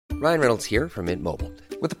Ryan Reynolds here from Mint Mobile.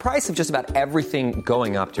 With the price of just about everything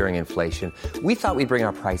going up during inflation, we thought we'd bring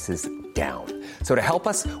our prices down. So to help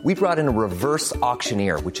us, we brought in a reverse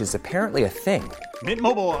auctioneer, which is apparently a thing. Mint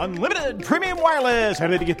Mobile Unlimited Premium Wireless. How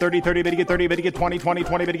to get 30, 30, bit to get 30, bit to get 20, 20,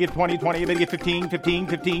 20, bit to get 20, 20, bit to get 15, 15,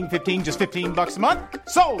 15, 15, just $15 a month?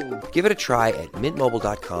 Sold! Give it a try at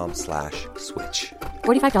mintmobile.com/switch.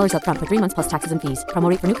 $45 up front for 3 months plus taxes and fees. Promo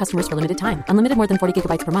rate for new customers for limited time. Unlimited more than 40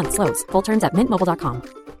 gigabytes per month. Slows full terms at mintmobile.com.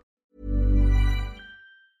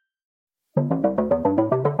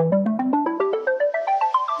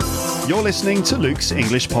 You're listening to Luke's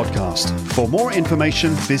English Podcast. For more information,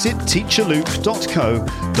 visit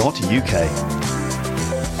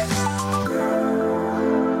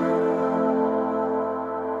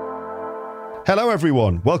teacherluke.co.uk. Hello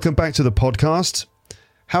everyone, welcome back to the podcast.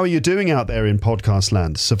 How are you doing out there in podcast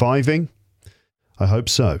land? Surviving? I hope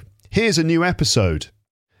so. Here's a new episode.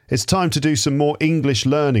 It's time to do some more English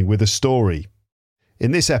learning with a story.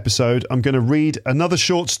 In this episode, I'm going to read another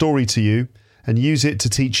short story to you and use it to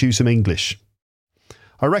teach you some English.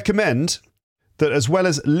 I recommend that as well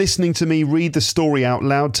as listening to me read the story out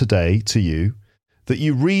loud today to you, that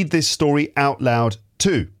you read this story out loud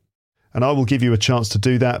too. And I will give you a chance to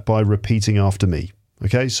do that by repeating after me.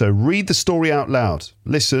 Okay, so read the story out loud.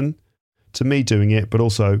 Listen to me doing it, but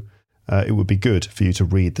also it would be good for you to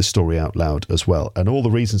read the story out loud as well. And all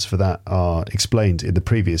the reasons for that are explained in the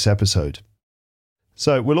previous episode.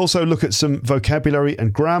 So we'll also look at some vocabulary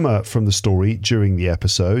and grammar from the story during the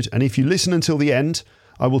episode. And if you listen until the end,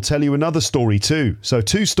 I will tell you another story too. So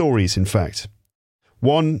 2 stories, in fact.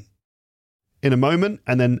 One in a moment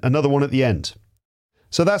and then another one at the end.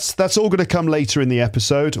 So that's all going to come later in the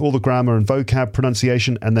episode, all the grammar and vocab,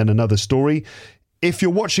 pronunciation, and then another story. If you're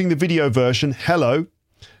watching the video version, hello.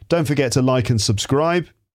 Don't forget to like and subscribe.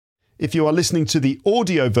 If you are listening to the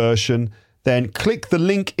audio version, then click the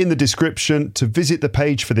link in the description to visit the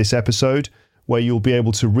page for this episode, where you'll be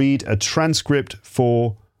able to read a transcript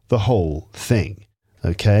for the whole thing.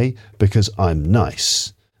 Okay? Because I'm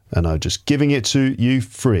nice and I'm just giving it to you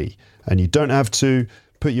free, and you don't have to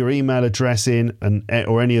put your email address in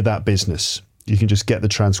or any of that business. You can just get the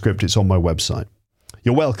transcript. It's on my website.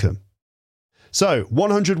 You're welcome. So,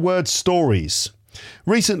 100 word stories.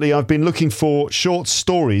 Recently, I've been looking for short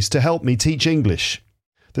stories to help me teach English.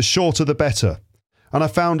 The shorter, the better. And I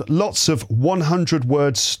found lots of 100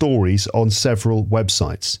 word stories on several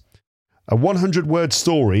websites. A 100 word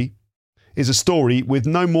story is a story with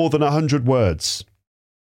no more than 100 words.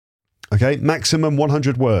 Okay, maximum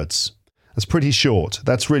 100 words. That's pretty short.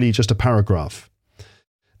 That's really just a paragraph.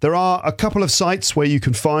 There are a couple of sites where you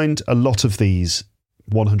can find a lot of these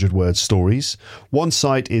 100 word stories. One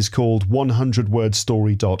site is called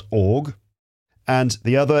 100wordstory.org and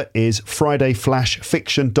the other is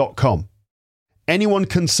fridayflashfiction.com. Anyone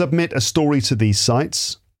can submit a story to these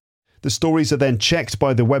sites. The stories are then checked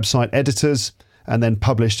by the website editors and then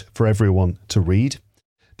published for everyone to read.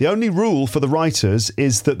 The only rule for the writers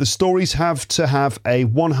is that the stories have to have a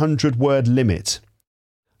 100 word limit.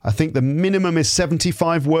 I think the minimum is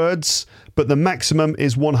 75 words, but the maximum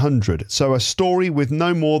is 100. So a story with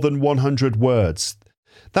no more than 100 words.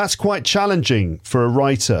 That's quite challenging for a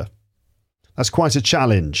writer. That's quite a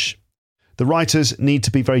challenge. The writers need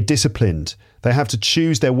to be very disciplined. They have to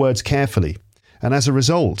choose their words carefully. And as a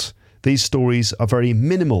result, these stories are very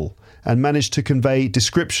minimal and manage to convey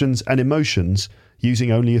descriptions and emotions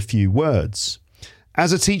using only a few words.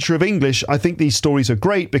 As a teacher of English, I think these stories are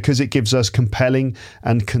great because it gives us compelling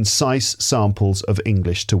and concise samples of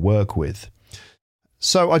English to work with.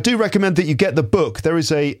 So I do recommend that you get the book. There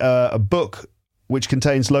is a book which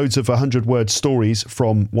contains loads of 100-word stories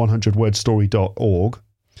from 100wordstory.org.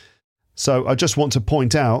 So I just want to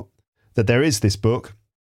point out that there is this book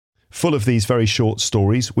full of these very short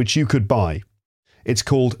stories which you could buy. It's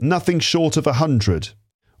called Nothing Short of 100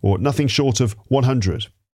 or Nothing Short of 100.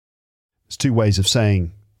 There's 2 ways of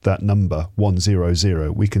saying that number,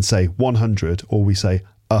 100. We can say 100 or we say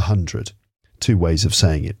 100. 2 ways of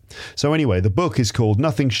saying it. So anyway, the book is called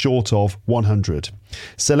Nothing Short of 100.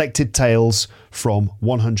 Selected Tales from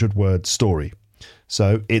 100 Word Story.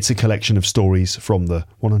 So it's a collection of stories from the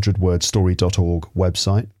 100wordstory.org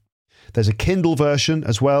website. There's a Kindle version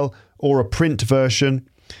as well, or a print version.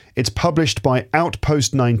 It's published by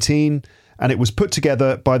Outpost 19, and it was put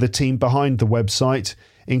together by the team behind the website,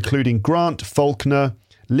 including Grant Faulkner,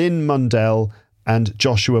 Lynn Mundell, and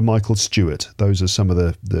Joshua Michael Stewart. Those are some of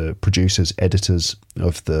the producers, editors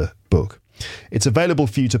of the book. It's available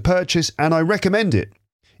for you to purchase, and I recommend it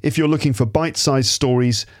if you're looking for bite-sized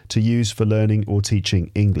stories to use for learning or teaching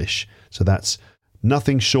English. So that's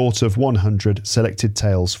Nothing Short of 100 Selected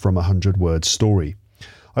Tales from a 100-Word Story.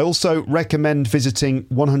 I also recommend visiting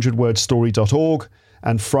 100wordstory.org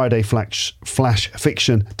and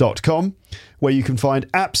fridayflashfiction.com, where you can find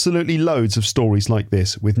absolutely loads of stories like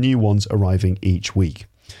this, with new ones arriving each week.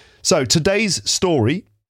 So today's story,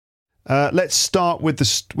 let's start with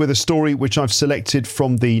a story which I've selected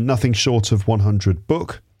from the Nothing Short of 100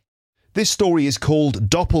 book. This story is called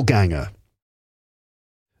Doppelganger.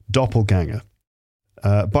 Doppelganger.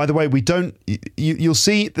 By the way, you'll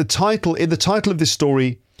see the title, in the title of this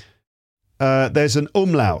story, there's an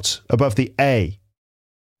umlaut above the A.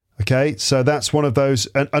 Okay, so that's one of those.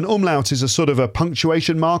 An umlaut is a sort of a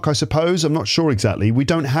punctuation mark, I suppose. I'm not sure exactly. We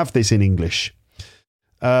don't have this in English.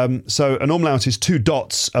 So an umlaut is 2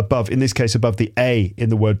 dots above, in this case, above the A in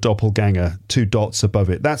the word doppelganger, 2 dots above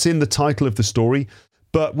it. That's in the title of the story,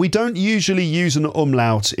 but we don't usually use an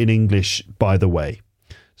umlaut in English, by the way.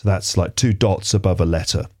 So that's like 2 dots above a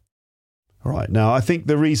letter. All right. Now, I think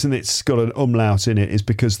the reason it's got an umlaut in it is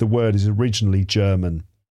because the word is originally German.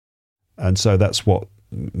 And so that's what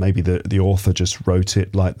maybe the author just wrote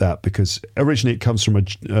it like that, because originally it comes from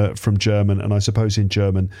German. And I suppose in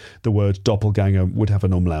German, the word doppelganger would have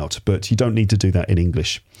an umlaut, but you don't need to do that in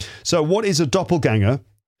English. So what is a doppelganger?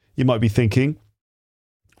 You might be thinking.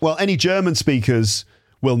 Well, any German speakers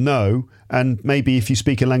will know, and maybe if you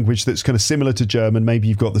speak a language that's kind of similar to German, maybe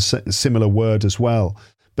you've got the similar word as well.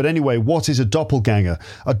 But anyway, what is a doppelganger?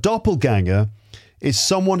 A doppelganger is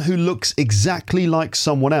someone who looks exactly like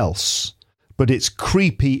someone else, but it's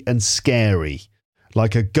creepy and scary,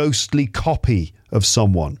 like a ghostly copy of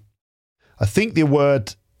someone. I think the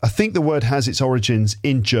word has its origins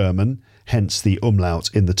in German, hence the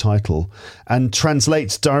umlaut in the title, and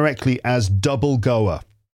translates directly as double goer.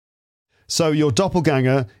 So your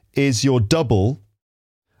doppelganger is your double,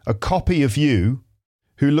 a copy of you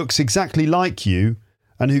who looks exactly like you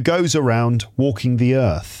and who goes around walking the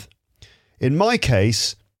earth. In my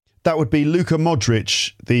case, that would be Luka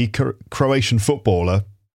Modric, the Croatian footballer,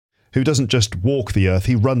 who doesn't just walk the earth,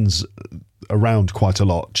 he runs around quite a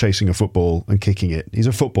lot, chasing a football and kicking it. He's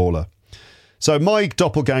a footballer. So my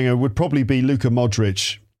doppelganger would probably be Luka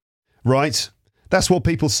Modric, right? That's what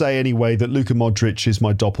people say anyway, that Luka Modric is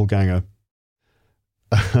my doppelganger.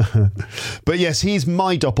 But yes, he's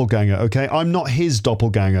my doppelganger, okay? I'm not his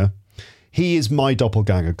doppelganger. He is my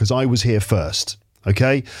doppelganger because I was here first,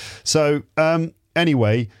 okay? So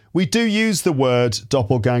anyway, we do use the word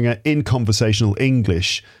doppelganger in conversational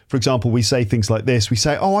English. For example, we say things like this. We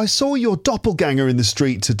say, oh, I saw your doppelganger in the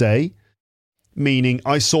street today, meaning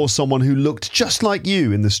I saw someone who looked just like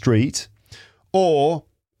you in the street. Or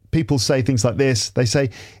people say things like this. They say,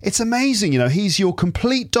 it's amazing, he's your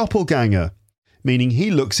complete doppelganger, meaning he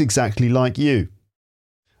looks exactly like you.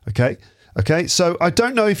 Okay, so I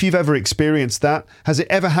don't know if you've ever experienced that. Has it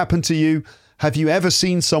ever happened to you? Have you ever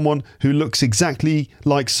seen someone who looks exactly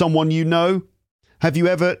like someone you know? Have you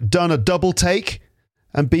ever done a double take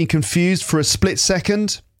and been confused for a split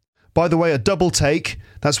second? By the way, a double take,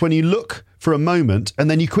 that's when you look for a moment and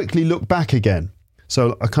then you quickly look back again.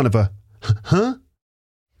 So a kind of a, huh?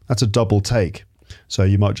 That's a double take. So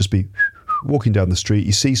you might just be walking down the street,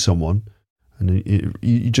 you see someone, and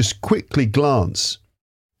you just quickly glance,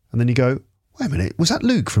 and then you go, wait a minute, was that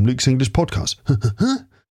Luke from Luke's English Podcast?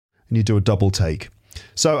 And you do a double take.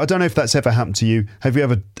 So I don't know if that's ever happened to you. Have you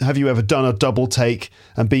ever done a double take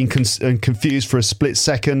and been confused for a split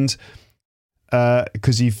second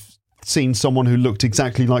because you've seen someone who looked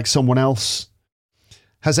exactly like someone else?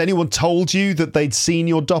 Has anyone told you that they'd seen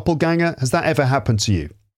your doppelganger? Has that ever happened to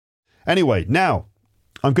you? Anyway, now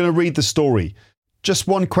I'm going to read the story. Just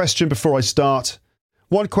one question before I start.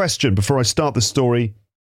 One question before I start the story.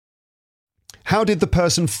 How did the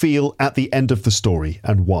person feel at the end of the story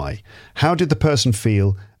and why? How did the person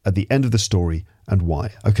feel at the end of the story and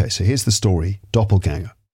why? Okay, so here's the story,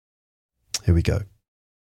 Doppelganger. Here we go.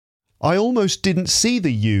 I almost didn't see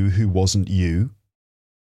the you who wasn't you.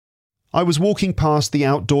 I was walking past the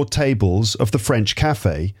outdoor tables of the French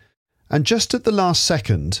cafe, and just at the last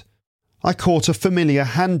second, I caught a familiar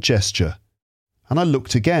hand gesture, and I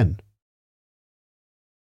looked again.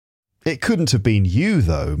 It couldn't have been you,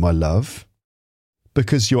 though, my love,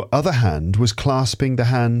 because your other hand was clasping the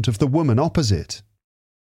hand of the woman opposite.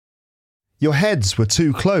 Your heads were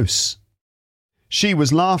too close. She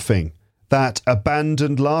was laughing, that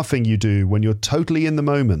abandoned laughing you do when you're totally in the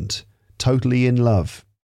moment, totally in love.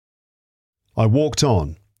 I walked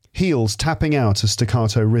on, heels tapping out a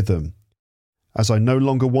staccato rhythm, as I no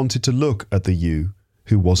longer wanted to look at the you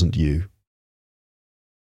who wasn't you.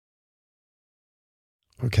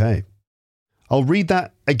 Okay. I'll read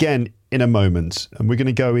that again in a moment, and we're going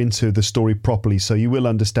to go into the story properly so you will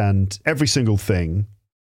understand every single thing.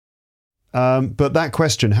 But that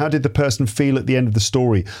question, how did the person feel at the end of the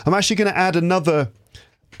story? I'm actually going to add another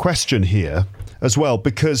question here as well,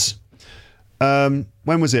 because when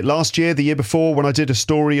was it? Last year, the year before, when I did a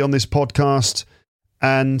story on this podcast,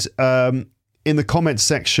 and in the comments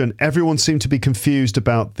section, everyone seemed to be confused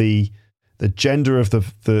about the gender of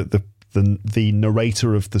the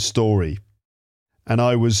narrator of the story. And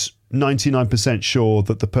I was 99% sure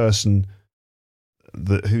that the person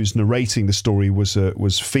who's narrating the story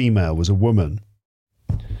was female, was a woman.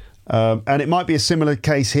 And it might be a similar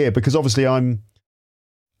case here, because obviously I'm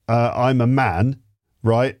a man,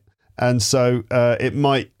 right? And so it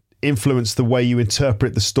might influence the way you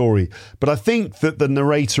interpret the story. But I think that the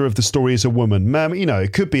narrator of the story is a woman. You know,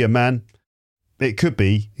 it could be a man. It could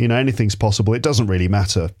be, you know, anything's possible. It doesn't really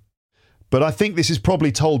matter. But I think this is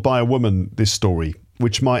probably told by a woman, this story,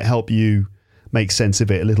 which might help you make sense of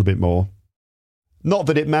it a little bit more. Not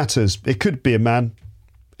that it matters. It could be a man.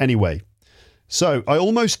 Anyway. So, I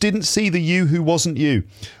almost didn't see the you who wasn't you.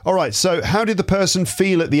 All right, so how did the person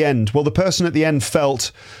feel at the end? Well, the person at the end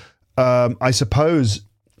felt, I suppose,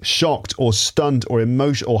 shocked or stunned or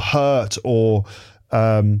emotional or hurt or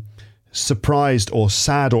surprised or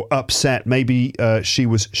sad or upset. Maybe she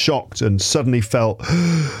was shocked and suddenly felt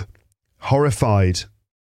horrified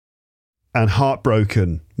and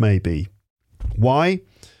heartbroken, maybe. Why?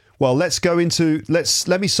 Well, let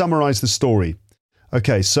me summarize the story.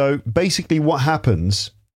 Okay, so basically what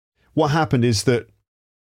happened is that,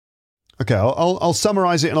 okay, I'll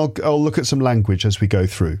summarize it, and I'll look at some language as we go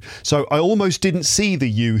through. So I almost didn't see the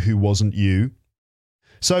you who wasn't you.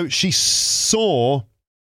 So she saw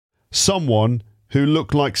someone who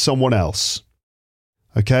looked like someone else.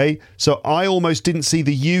 Okay, so I almost didn't see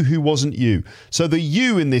the you who wasn't you. So the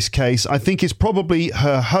you in this case, I think, is probably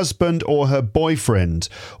her husband or her boyfriend,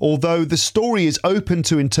 although the story is open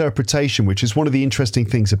to interpretation, which is one of the interesting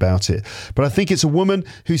things about it. But I think it's a woman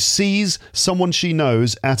who sees someone she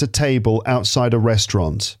knows at a table outside a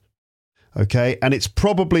restaurant. Okay, and it's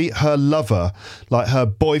probably her lover, like her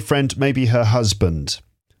boyfriend, maybe her husband.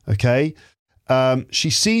 Okay. She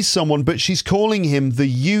sees someone, but she's calling him the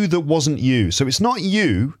you that wasn't you. So it's not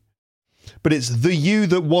you, but it's the you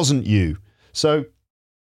that wasn't you. So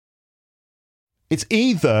it's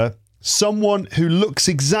either someone who looks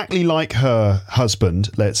exactly like her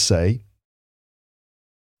husband, let's say,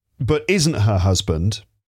 but isn't her husband,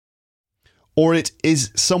 or it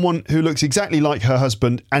is someone who looks exactly like her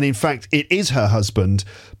husband, and in fact it is her husband,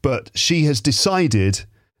 but she has decided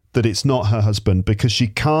that it's not her husband because she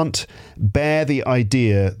can't bear the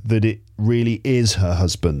idea that it really is her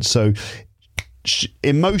husband. So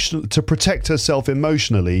to protect herself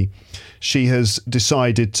emotionally, she has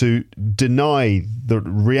decided to deny the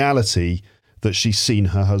reality that she's seen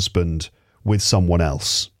her husband with someone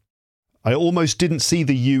else. I almost didn't see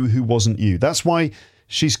the you who wasn't you. That's why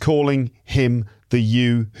she's calling him the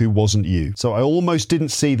you who wasn't you. So I almost didn't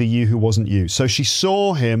see the you who wasn't you. So she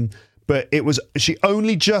saw him, but she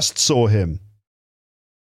only just saw him.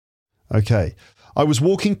 Okay. I was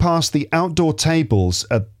walking past the outdoor tables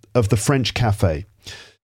of the French cafe.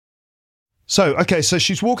 So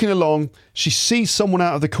she's walking along. She sees someone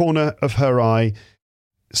out of the corner of her eye,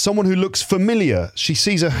 someone who looks familiar. She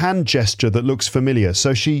sees a hand gesture that looks familiar.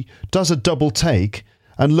 So she does a double take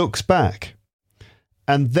and looks back.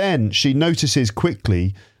 And then she notices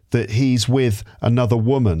quickly that he's with another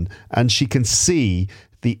woman, and she can see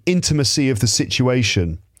the intimacy of the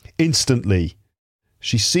situation instantly.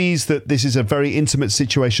 She sees that this is a very intimate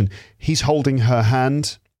situation. He's holding her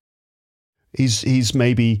hand. He's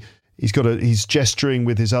gesturing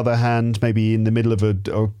with his other hand, maybe in the middle of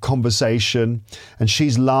a conversation, and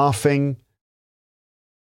she's laughing.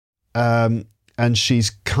 And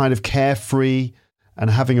she's kind of carefree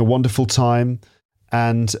and having a wonderful time.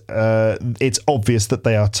 And it's obvious that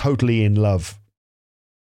they are totally in love.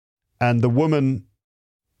 And the woman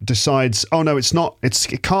decides, oh no, it's not.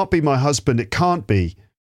 It can't be my husband. It can't be.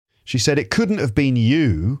 She said, it couldn't have been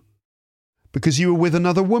you because you were with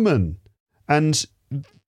another woman. And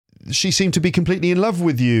she seemed to be completely in love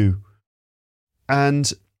with you.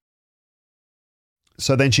 And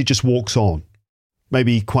so then she just walks on,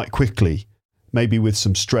 maybe quite quickly, maybe with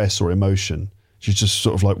some stress or emotion. She just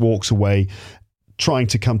sort of like walks away, trying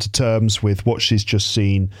to come to terms with what she's just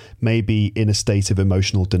seen, maybe in a state of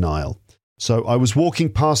emotional denial. So I was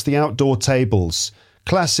walking past the outdoor tables.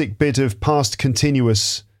 Classic bit of past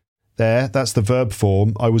continuous there. That's the verb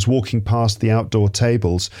form. I was walking past the outdoor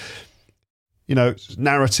tables. You know,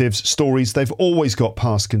 narratives, stories, they've always got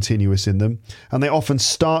past continuous in them. And they often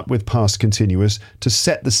start with past continuous to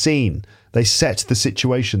set the scene. They set the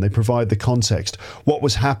situation. They provide the context. What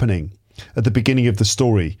was happening? at the beginning of the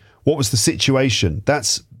story? What was the situation?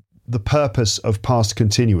 That's the purpose of past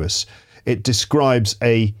continuous. It describes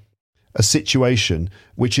a situation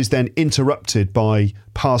which is then interrupted by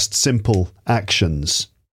past simple actions.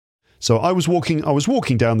 So I was walking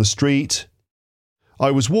down the street.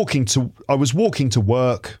 I was walking to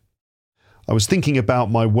work. I was thinking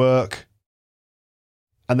about my work.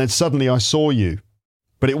 And then suddenly I saw you.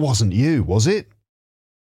 But it wasn't you, was it?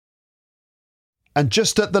 And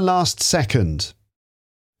just at the last second.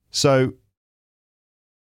 So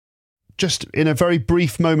just in a very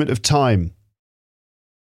brief moment of time,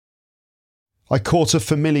 I caught a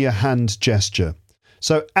familiar hand gesture.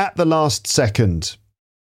 So at the last second,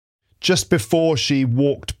 just before she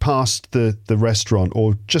walked past the restaurant,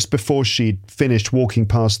 or just before she'd finished walking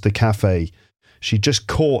past the cafe, she just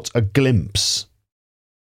caught a glimpse.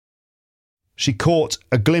 She caught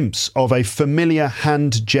a glimpse of a familiar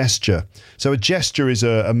hand gesture. So a gesture is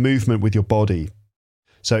a movement with your body.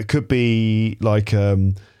 So it could be like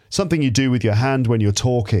something you do with your hand when you're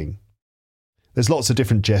talking. There's lots of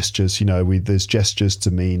different gestures, there's gestures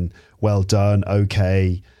to mean well done,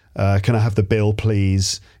 okay, can I have the bill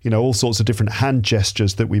please? All sorts of different hand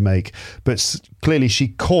gestures that we make. But clearly she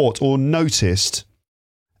caught or noticed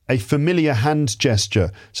a familiar hand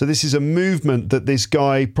gesture. So this is a movement that this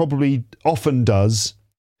guy probably often does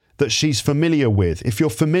that she's familiar with. If you're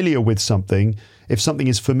familiar with something, if something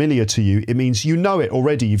is familiar to you, it means you know it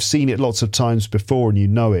already. You've seen it lots of times before and you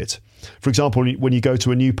know it. For example, when you go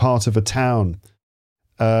to a new part of a town,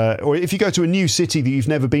 or if you go to a new city that you've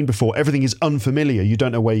never been before, everything is unfamiliar. You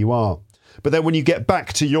don't know where you are. But then when you get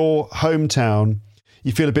back to your hometown,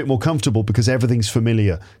 you feel a bit more comfortable because everything's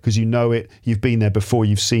familiar, because you know it, you've been there before,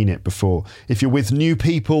 you've seen it before. If you're with new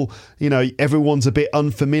people, everyone's a bit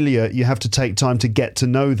unfamiliar. You have to take time to get to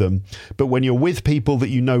know them. But when you're with people that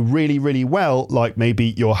you know really, really well, like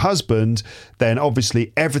maybe your husband, then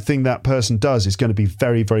obviously everything that person does is going to be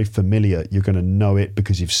very, very familiar. You're going to know it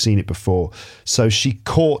because you've seen it before. So she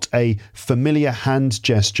caught a familiar hand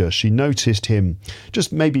gesture. She noticed him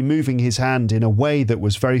just maybe moving his hand in a way that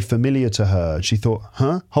was very familiar to her. She thought,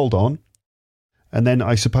 hold on. And then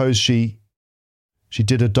I suppose she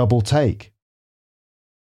did a double take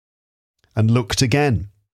and looked again.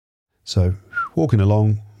 So walking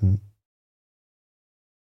along,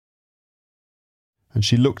 and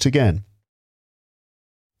she looked again.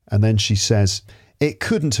 And then she says, it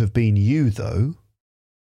couldn't have been you though.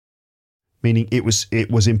 Meaning it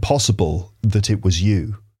was impossible that it was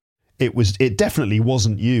you. It definitely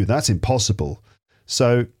wasn't you. That's impossible.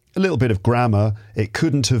 So a little bit of grammar. It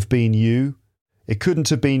couldn't have been you. It couldn't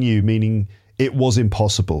have been you, meaning it was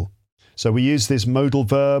impossible. So we use this modal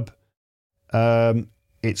verb.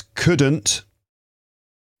 It's couldn't.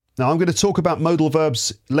 Now I'm going to talk about modal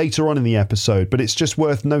verbs later on in the episode, but it's just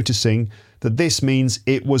worth noticing that this means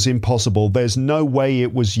it was impossible. There's no way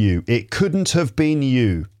it was you. It couldn't have been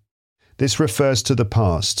you. This refers to the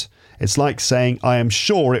past. It's like saying, I am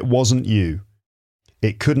sure it wasn't you.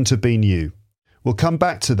 It couldn't have been you. We'll come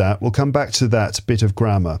back to that. We'll come back to that bit of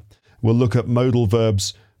grammar. We'll look at modal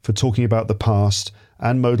verbs for talking about the past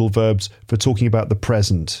and modal verbs for talking about the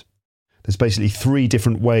present. There's basically 3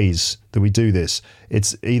 different ways that we do this.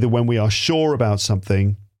 It's either when we are sure about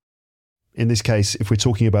something. In this case, if we're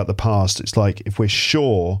talking about the past, it's like if we're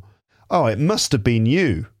sure, it must have been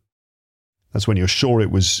you. That's when you're sure it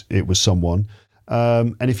was someone.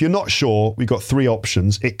 And if you're not sure, we've got 3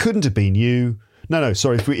 options. It couldn't have been you. No,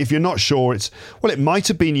 sorry. If you're not sure, it might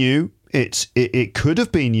have been you. It could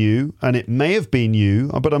have been you, and it may have been you,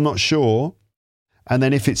 but I'm not sure. And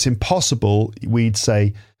then if it's impossible, we'd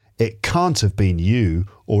say it can't have been you,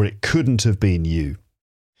 or it couldn't have been you.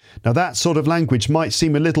 Now that sort of language might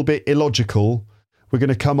seem a little bit illogical. We're going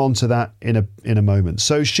to come on to that in a moment.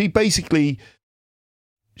 So she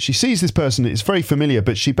sees this person, it's very familiar,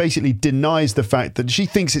 but she basically denies the fact that she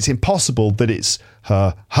thinks it's impossible that it's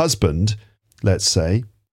her husband, let's say.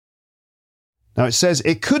 Now it says,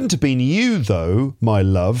 it couldn't have been you though, my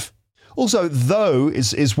love. Also, though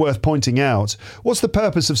is worth pointing out. What's the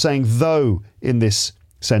purpose of saying though in this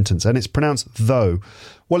sentence? And it's pronounced though.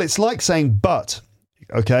 Well, it's like saying but,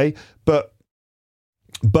 okay? But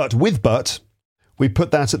with but, we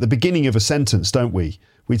put that at the beginning of a sentence, don't we?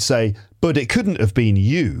 We'd say, but it couldn't have been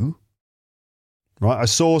you. Right? I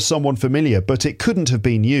saw someone familiar, but it couldn't have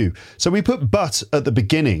been you. So we put but at the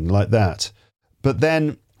beginning like that. But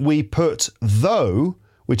then we put though,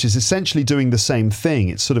 which is essentially doing the same thing.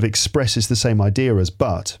 It sort of expresses the same idea as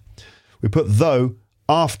but. We put though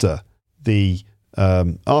after the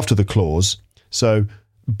clause. So,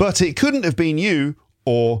 but it couldn't have been you,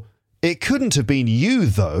 or it couldn't have been you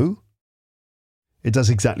though. It does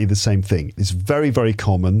exactly the same thing. It's very, very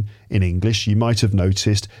common in English. You might have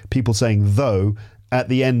noticed people saying though at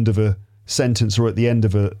the end of a sentence or at the end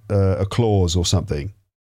of a clause or something.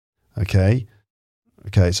 Okay.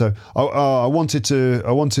 So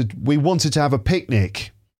we wanted to have a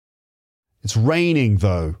picnic. It's raining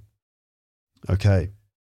though. Okay.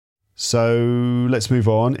 So let's move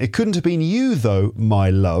on. It couldn't have been you though, my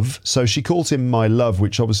love. So she calls him my love,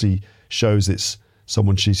 which obviously shows it's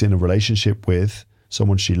someone she's in a relationship with,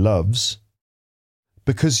 someone she loves.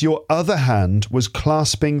 Because your other hand was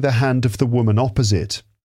clasping the hand of the woman opposite.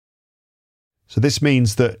 So this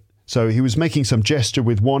means that, so he was making some gesture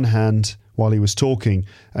with one hand while he was talking,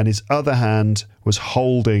 and his other hand was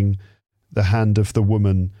holding the hand of the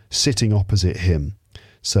woman sitting opposite him.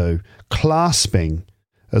 So clasping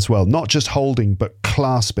as well, not just holding, but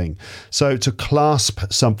clasping. So to clasp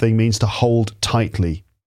something means to hold tightly.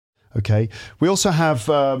 Okay. We also have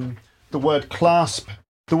the word clasp.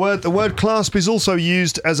 The word clasp is also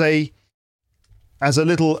used as a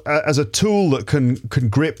tool that can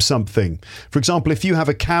grip something. For example, if you have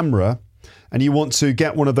a camera and you want to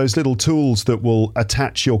get one of those little tools that will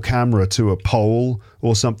attach your camera to a pole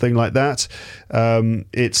or something like that,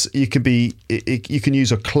 you can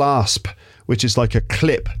use a clasp, which is like a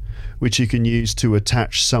clip, which you can use to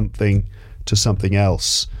attach something to something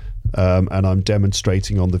else. And I'm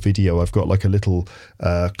demonstrating on the video. I've got like a little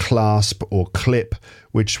clasp or clip,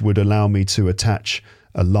 which would allow me to attach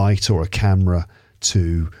a light or a camera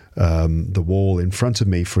to the wall in front of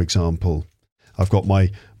me, for example. I've got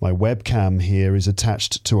my webcam here is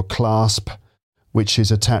attached to a clasp, which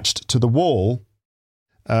is attached to the wall,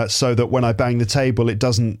 so that when I bang the table, it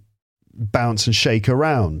doesn't bounce and shake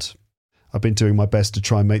around. I've been doing my best to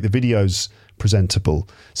try and make the videos presentable.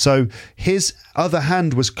 So his other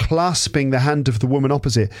hand was clasping the hand of the woman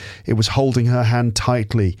opposite. It was holding her hand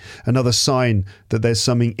tightly. Another sign that there's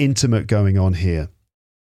something intimate going on here.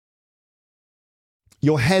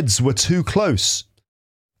 Your heads were too close,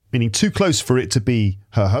 meaning too close for it to be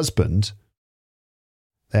her husband.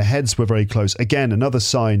 Their heads were very close. Again, another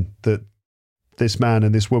sign that this man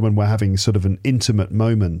and this woman were having sort of an intimate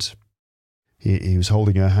moment. He was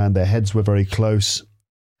holding her hand. Their heads were very close.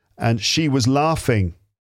 And she was laughing.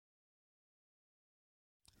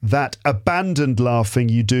 That abandoned laughing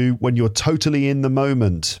you do when you're totally in the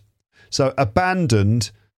moment. So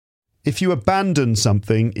abandoned, if you abandon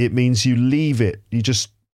something, it means you leave it. You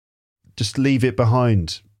just leave it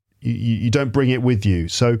behind. You don't bring it with you.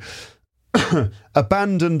 So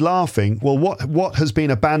abandoned laughing. Well, what has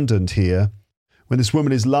been abandoned here when this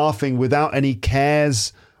woman is laughing without any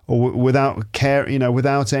cares or without care,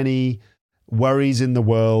 without any worries in the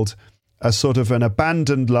world? A sort of an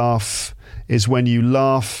abandoned laugh is when you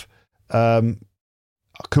laugh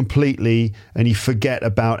completely and you forget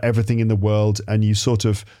about everything in the world and you sort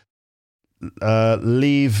of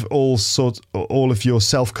leave all of your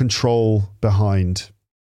self-control behind.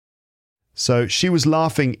 So she was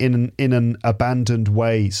laughing in an abandoned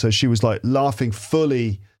way. So she was like laughing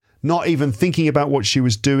fully, not even thinking about what she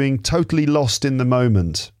was doing, totally lost in the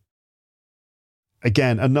moment.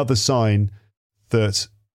 Again, another sign that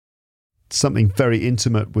something very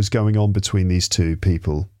intimate was going on between these two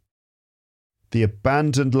people. The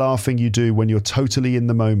abandoned laughing you do when you're totally in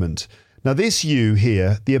the moment. Now this you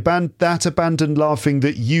here, that abandoned laughing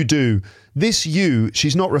that you do, this you,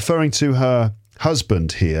 she's not referring to her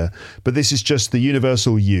husband here, but this is just the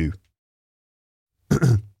universal you.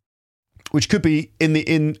 Which could be, in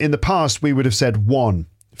the past, we would have said one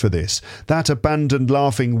for this. That abandoned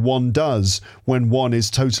laughing one does when one is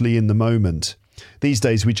totally in the moment. These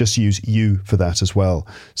days, we just use you for that as well.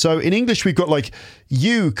 So in English, we've got like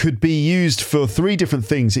you could be used for three different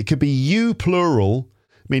things. It could be you plural,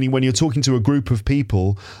 meaning when you're talking to a group of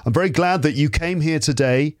people. I'm very glad that you came here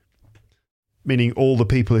today, meaning all the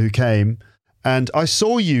people who came. And I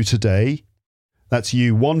saw you today. That's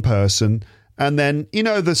you, one person. And then,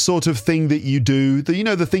 the sort of thing that you do,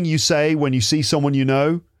 the thing you say when you see someone you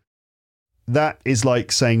know, that is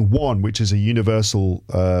like saying one, which is a universal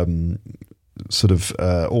sort of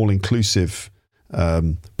all-inclusive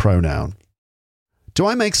pronoun. Do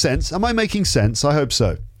I make sense? Am I making sense? I hope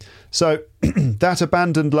so. So that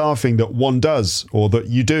abandoned laughing that one does or that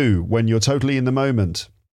you do when you're totally in the moment,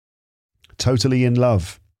 totally in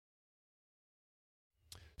love.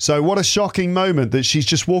 So what a shocking moment that she's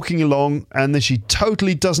just walking along and then she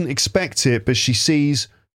totally doesn't expect it, but she sees,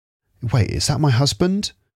 wait, is that my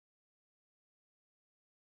husband?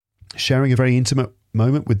 Sharing a very intimate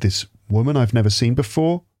moment with this woman I've never seen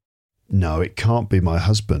before? No, it can't be my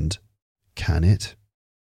husband, can it?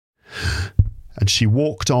 And she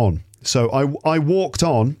walked on. So I walked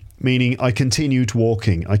on meaning I continued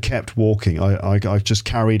walking. I kept walking. I just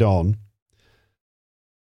carried on.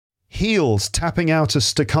 Heels, tapping out a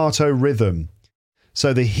staccato rhythm.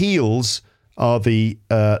 So the heels are the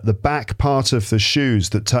back part of the shoes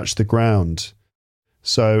that touch the ground.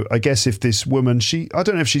 So I guess if this woman, I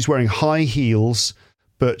don't know if she's wearing high heels,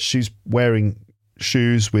 but she's wearing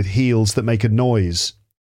shoes with heels that make a noise.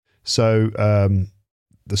 So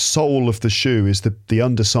the sole of the shoe is the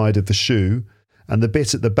underside of the shoe, and the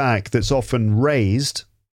bit at the back that's often raised,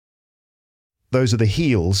 those are the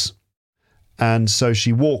heels. And so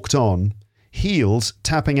she walked on, heels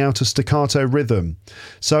tapping out a staccato rhythm.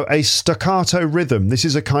 So a staccato rhythm, this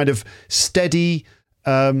is a kind of steady,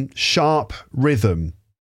 sharp rhythm.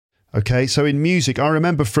 Okay, so in music, I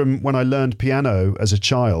remember from when I learned piano as a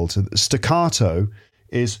child, staccato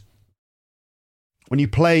is when you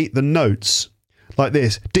play the notes like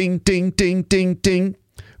this, ding, ding, ding, ding, ding,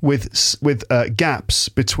 with gaps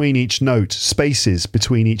between each note, spaces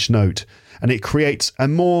between each note, and it creates a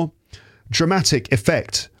more dramatic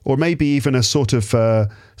effect, or maybe even a sort of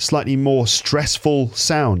slightly more stressful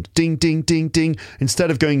sound. Ding, ding, ding, ding. Instead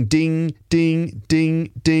of going ding, ding,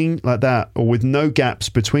 ding, ding, like that, or with no gaps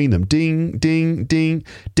between them. Ding, ding, ding,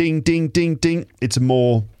 ding, ding, ding, ding. It's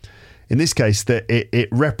more, in this case, that it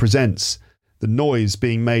represents the noise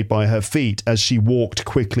being made by her feet as she walked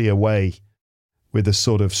quickly away with a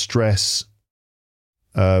sort of stress,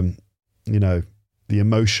 the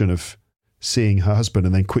emotion of seeing her husband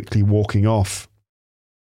and then quickly walking off.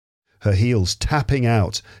 Her heels tapping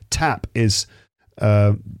out. Tap is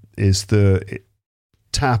a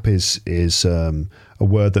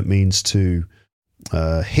word that means to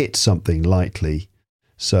hit something lightly.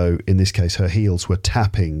 So in this case, her heels were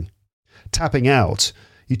tapping out.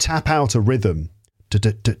 You tap out a rhythm. To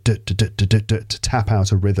tap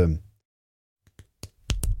out a rhythm.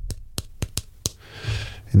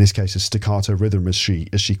 In this case, a staccato rhythm as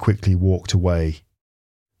she quickly walked away.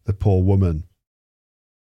 The poor woman.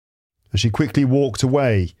 As she quickly walked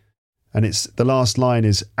away, and the last line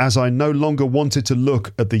is, as I no longer wanted to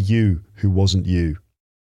look at the you who wasn't you.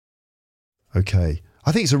 Okay.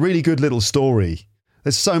 I think it's a really good little story.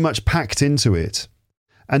 There's so much packed into it,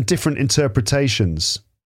 and different interpretations.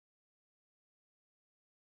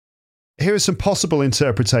 Here are some possible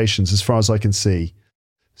interpretations as far as I can see.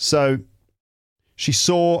 So, she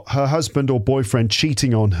saw her husband or boyfriend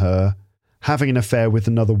cheating on her, having an affair with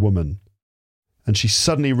another woman. And she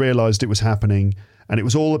suddenly realised it was happening, and it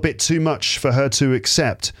was all a bit too much for her to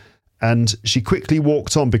accept. And she quickly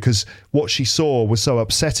walked on because what she saw was so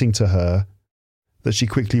upsetting to her that she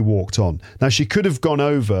quickly walked on. Now, she could have gone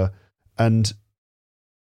over and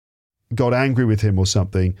got angry with him or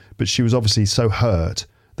something, but she was obviously so hurt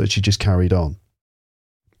that she just carried on.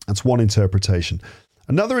 That's one interpretation.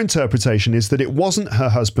 Another interpretation is that it wasn't her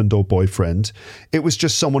husband or boyfriend. It was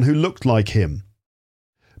just someone who looked like him.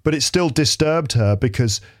 But it still disturbed her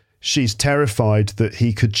because she's terrified that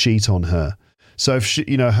he could cheat on her. So if she,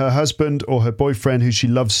 her husband or her boyfriend who she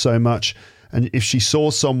loves so much, and if she saw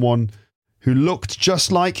someone who looked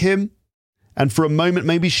just like him, and for a moment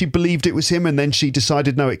maybe she believed it was him, and then she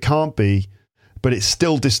decided, no, it can't be, but it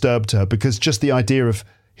still disturbed her because just the idea of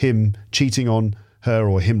him cheating on her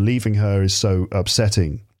or him leaving her is so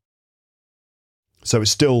upsetting. So it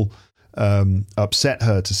still upset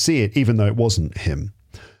her to see it, even though it wasn't him.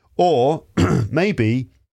 Or maybe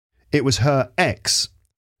it was her ex,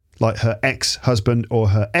 like her ex-husband or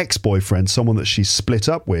her ex-boyfriend, someone that she's split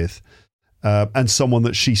up with, and someone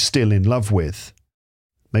that she's still in love with.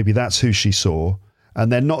 Maybe that's who she saw,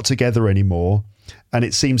 and they're not together anymore. And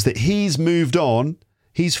it seems that he's moved on,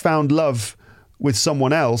 he's found love with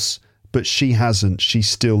someone else, but she hasn't. She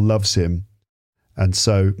still loves him. And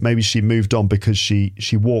so maybe she moved on because she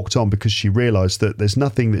walked on because she realised that there's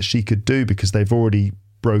nothing that she could do because they've already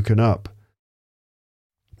broken up.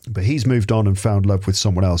 But he's moved on and found love with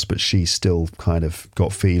someone else, but she's still kind of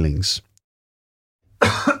got feelings.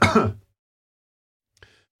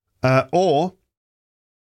 Or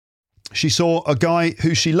she saw a guy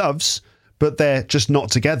who she loves, but they're just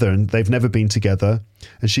not together and they've never been together.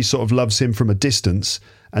 And she sort of loves him from a distance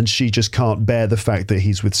and she just can't bear the fact that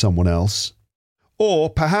he's with someone else. Or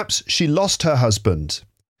perhaps she lost her husband.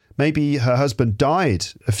 Maybe her husband died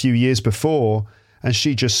a few years before and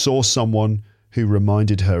she just saw someone who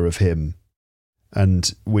reminded her of him,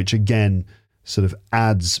 and which again sort of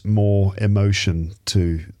adds more emotion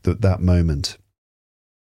to that moment.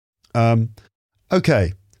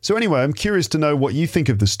 Okay, so anyway, I'm curious to know what you think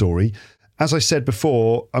of the story. As I said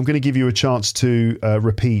before, I'm going to give you a chance to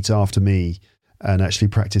repeat after me and actually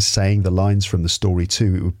practice saying the lines from the story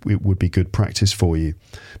too. It would be good practice for you.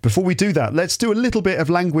 Before we do that, let's do a little bit of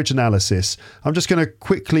language analysis. I'm just going to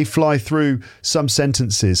quickly fly through some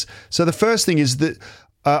sentences. So the first thing is that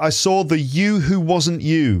I saw the you who wasn't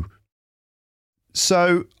you.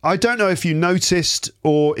 So I don't know if you noticed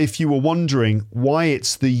or if you were wondering why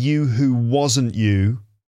it's the you who wasn't you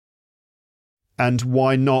and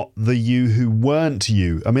why not the you who weren't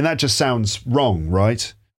you. I mean, that just sounds wrong,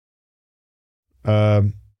 right?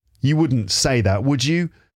 You wouldn't say that, would you?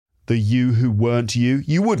 The you who weren't you?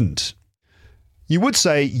 You wouldn't. You would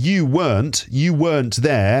say you weren't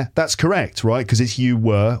there. That's correct, right? Because it's you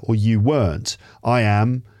were or you weren't. I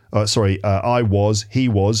was, he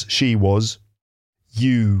was, she was.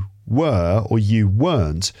 You were or you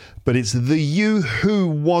weren't, but it's the you who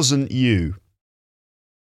wasn't you.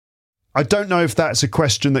 I don't know if that's a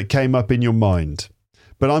question that came up in your mind,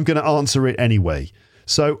 but I'm going to answer it anyway.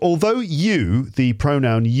 So although you, the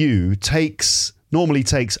pronoun you, normally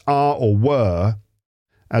takes are or were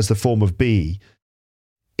as the form of be,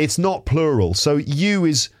 it's not plural. So you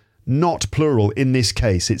is not plural in this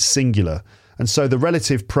case, it's singular. And so the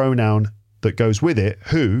relative pronoun that goes with it,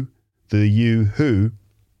 who, the you who,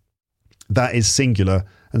 that is singular,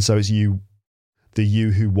 and so it's you, the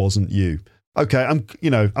you who wasn't you. Okay,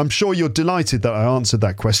 I'm sure you're delighted that I answered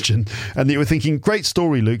that question and that you were thinking, great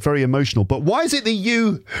story, Luke, very emotional, but why is it the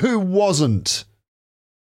you who wasn't?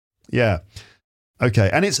 Yeah. Okay,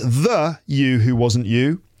 and it's the you who wasn't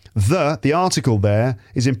you. The article there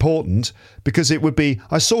is important because it would be,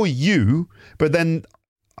 I saw you, but then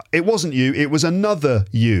it wasn't you, it was another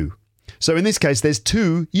you. So in this case, there's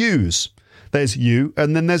two yous. There's you,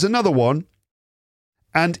 and then there's another one.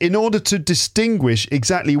 And in order to distinguish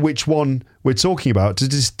exactly which one we're talking about, to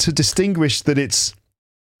distinguish that it's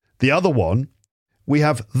the other one, we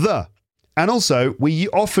have the. And also, we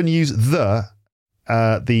often use the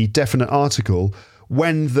definite article,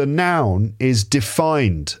 when the noun is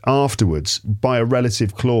defined afterwards by a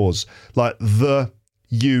relative clause, like the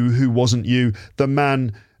you who wasn't you, the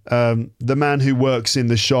man who works in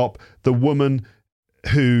the shop, the woman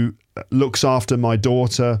who looks after my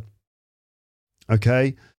daughter.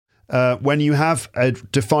 Okay, when you have a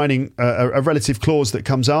defining a relative clause that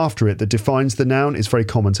comes after it that defines the noun, it's very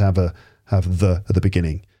common to have the at the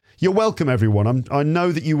beginning. You're welcome, everyone. I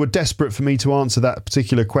know that you were desperate for me to answer that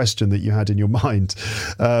particular question that you had in your mind.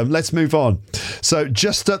 Let's move on. So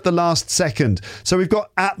just at the last second. So we've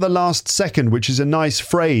got at the last second, which is a nice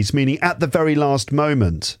phrase meaning at the very last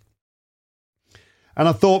moment. And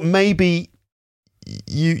I thought maybe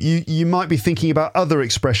you might be thinking about other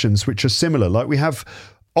expressions which are similar, like we have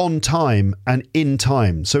on time and in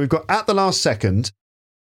time. So we've got at the last second,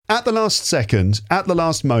 at the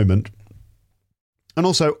last moment, and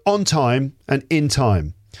also on time and in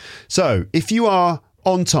time. So if you are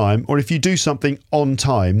on time, or if you do something on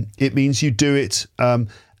time, it means you do it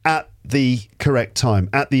at the correct time,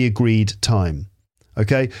 at the agreed time.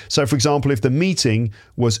 Okay, so for example, if the meeting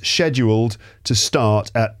was scheduled to start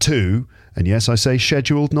at 2, and yes, I say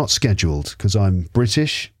scheduled, not scheduled, because I'm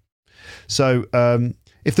British. So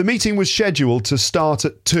if the meeting was scheduled to start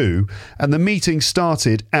at 2 and the meeting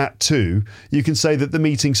started at 2, you can say that the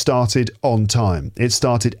meeting started on time. It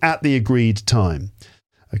started at the agreed time.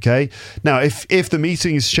 Okay. Now, if the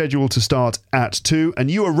meeting is scheduled to start at 2 and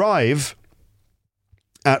you arrive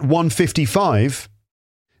at 1:55,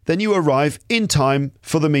 then you arrive in time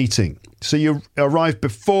for the meeting. So you arrive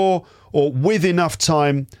before or with enough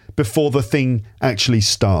time before the thing actually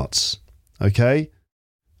starts. Okay.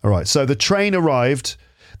 All right. So the train arrived.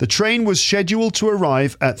 The train was scheduled to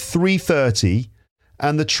arrive at 3:30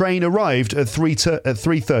 and the train arrived at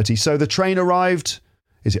 3:30. So the train arrived,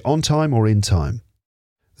 is it on time or in time?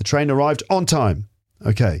 The train arrived on time.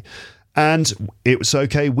 Okay. And it was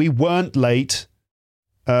okay. We weren't late.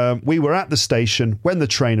 We were at the station when the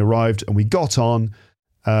train arrived and we got on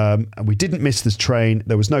and we didn't miss the train.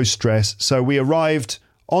 There was no stress. So we arrived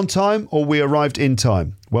on time or we arrived in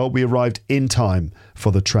time? Well, we arrived in time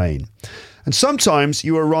for the train. And sometimes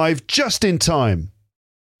you arrive just in time.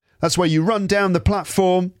 That's where you run down the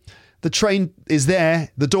platform. The train is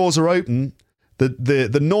there. The doors are open.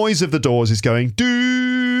 The noise of the doors is going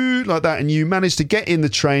doo like that. And you manage to get in the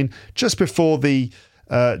train just before the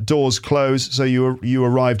doors close. So you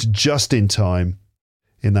arrived just in time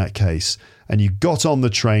in that case. And you got on the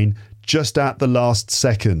train just at the last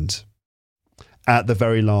second. At the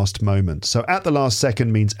very last moment. So at the last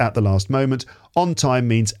second means at the last moment. On time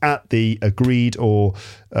means at the agreed or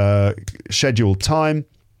scheduled time.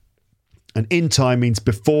 And in time means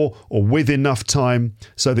before or with enough time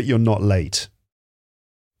so that you're not late.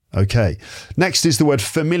 Okay. Next is the word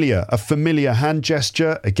familiar. A familiar hand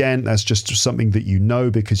gesture. Again, that's just something that you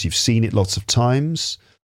know because you've seen it lots of times.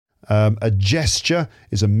 A gesture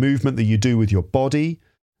is a movement that you do with your body.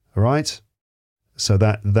 All right. So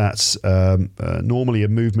that's normally a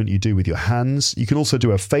movement you do with your hands. You can also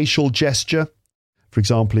do a facial gesture. For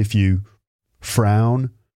example, if you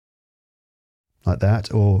frown like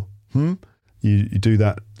that, or you do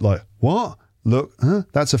that like, what? Look,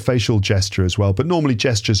 that's a facial gesture as well. But normally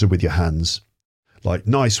gestures are with your hands. Like,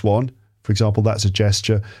 nice one. For example, that's a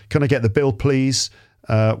gesture. Can I get the bill, please?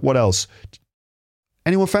 What else?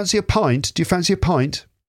 Anyone fancy a pint? Do you fancy a pint?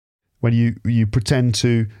 When you pretend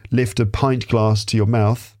to lift a pint glass to your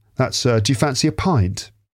mouth, that's, do you fancy a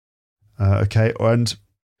pint? Okay, and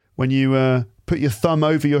when you put your thumb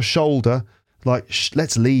over your shoulder, like,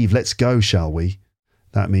 let's leave, let's go, shall we?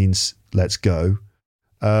 That means let's go.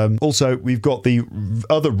 Also, we've got the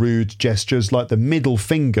other rude gestures, like the middle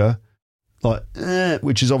finger, like,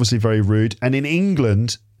 which is obviously very rude. And in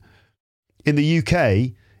England, in the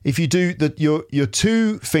UK, if you do your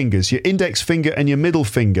two fingers, your index finger and your middle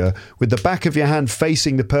finger, with the back of your hand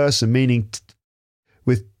facing the person, meaning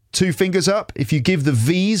with two fingers up, if you give the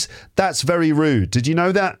V's, that's very rude. Did you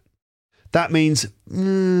know that? That means,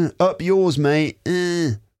 up yours, mate.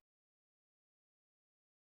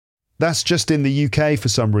 That's just in the UK for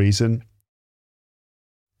some reason.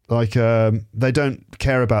 Like, they don't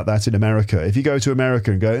care about that in America. If you go to America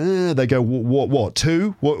and go, they go, what,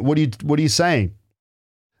 two? What are you saying?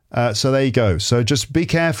 So there you go. So just be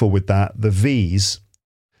careful with that, the V's.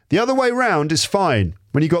 The other way round is fine.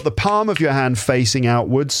 When you've got the palm of your hand facing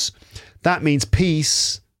outwards, that means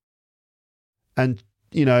peace. And,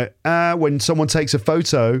 when someone takes a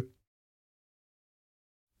photo,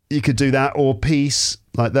 you could do that, or peace,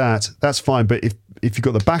 like that. That's fine. But if you've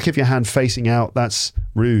got the back of your hand facing out, that's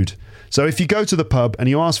rude. So if you go to the pub and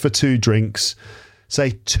you ask for 2 drinks,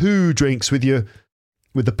 say 2 drinks with the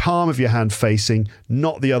palm of your hand facing,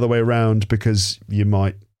 not the other way around, because you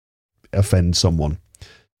might offend someone.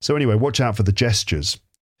 So anyway, watch out for the gestures.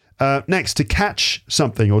 Next, to catch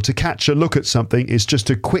something or to catch a look at something is just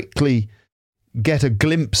to quickly get a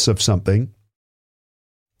glimpse of something.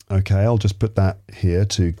 Okay, I'll just put that here,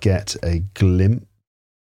 to get a glimpse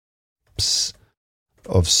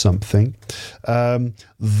of something.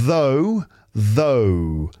 Though,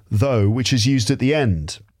 which is used at the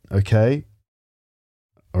end. Okay.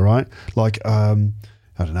 All right. Like, I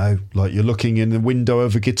don't know, like you're looking in the window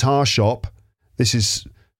of a guitar shop. This is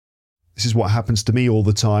what happens to me all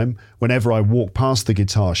the time. Whenever I walk past the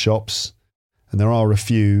guitar shops, and there are a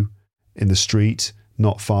few in the street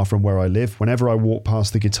not far from where I live, whenever I walk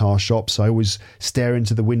past the guitar shops, I always stare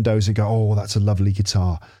into the windows and go, oh, that's a lovely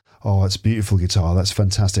guitar. Oh, that's a beautiful guitar. That's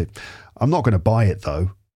fantastic. I'm not going to buy it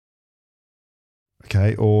though.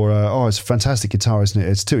 Okay. Or, oh, it's a fantastic guitar, isn't it?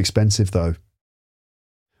 It's too expensive though.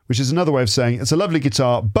 Which is another way of saying it's a lovely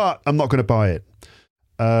guitar, but I'm not going to buy it.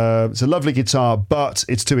 It's a lovely guitar, but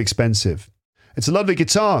it's too expensive. It's a lovely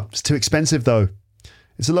guitar. It's too expensive though.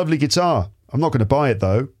 It's a lovely guitar. I'm not going to buy it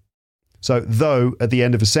though. So though at the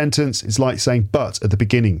end of a sentence is like saying but at the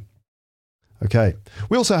beginning. Okay.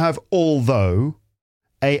 We also have although,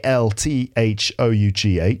 ALTHOUGH,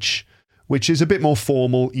 which is a bit more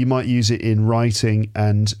formal. You might use it in writing,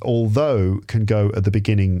 and although can go at the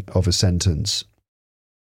beginning of a sentence.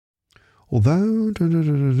 Although,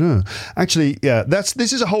 actually, yeah,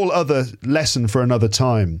 this is a whole other lesson for another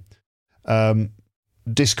time.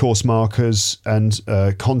 Discourse markers and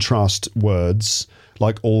contrast words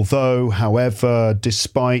like although, however,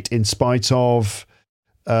 despite, in spite of,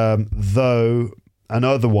 though, and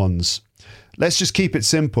other ones. Let's just keep it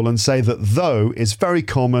simple and say that though is very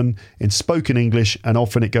common in spoken English, and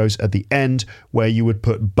often it goes at the end where you would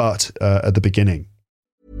put but at the beginning.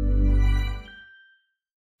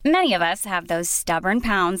 Many of us have those stubborn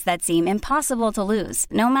pounds that seem impossible to lose,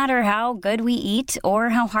 no matter how good we eat or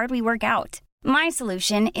how hard we work out. My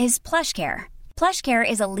solution is PlushCare. PlushCare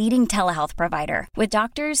is a leading telehealth provider with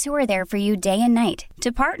doctors who are there for you day and night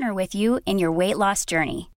to partner with you in your weight loss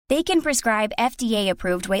journey. They can prescribe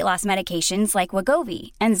FDA-approved weight loss medications like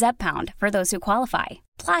Wegovy and Zepbound for those who qualify.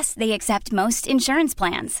 Plus, they accept most insurance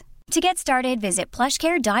plans. To get started, visit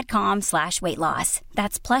plushcare.com/weightloss.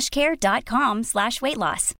 That's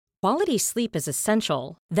plushcare.com/weightloss. Quality sleep is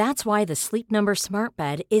essential. That's why the Sleep Number Smart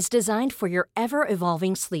Bed is designed for your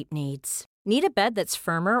ever-evolving sleep needs. Need a bed that's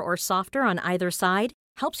firmer or softer on either side?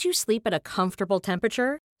 Helps you sleep at a comfortable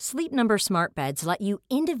temperature? Sleep Number Smart Beds let you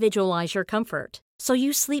individualize your comfort, so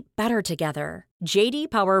you sleep better together. J.D.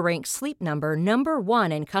 Power ranks Sleep Number number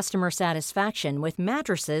 1 in customer satisfaction with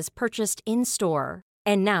mattresses purchased in-store.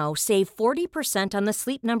 And now save 40% on the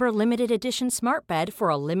Sleep Number Limited Edition Smart Bed for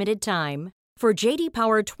a limited time. For JD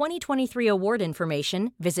Power 2023 award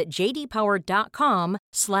information, visit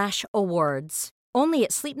jdpower.com/awards. Only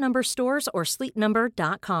at Sleep Number stores or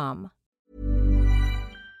sleepnumber.com.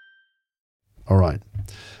 All right.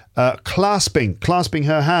 Clasping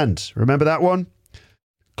her hand. Remember that one?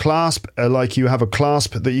 Clasp, like you have a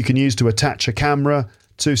clasp that you can use to attach a camera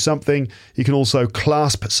to something. You can also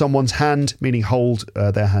clasp someone's hand, meaning hold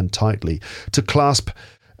their hand tightly. To clasp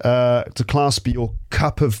your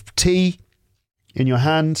cup of tea in your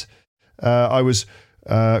hand. I was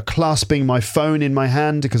clasping my phone in my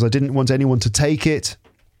hand because I didn't want anyone to take it.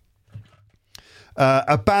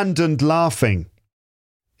 Abandoned laughing.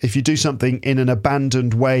 If you do something in an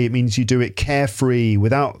abandoned way, it means you do it carefree,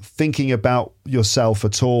 without thinking about yourself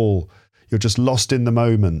at all. You're just lost in the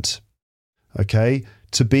moment. Okay?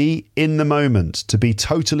 To be in the moment, to be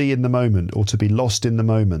totally in the moment, or to be lost in the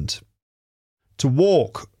moment. To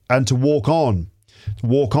walk and to walk on. To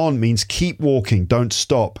walk on means keep walking, don't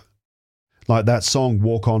stop. Like that song,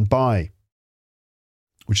 Walk On By,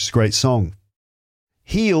 which is a great song.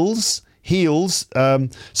 Heels.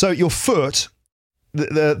 So your foot,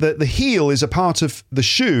 the heel is a part of the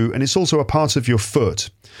shoe, and it's also a part of your foot.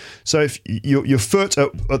 So if your foot,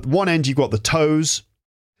 at one end you've got the toes,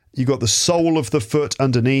 you've got the sole of the foot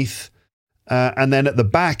underneath, and then at the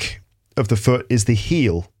back of the foot is the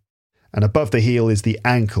heel, and above the heel is the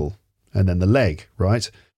ankle, and then the leg, right?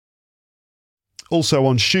 Also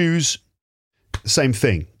on shoes, same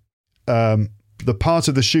thing. The part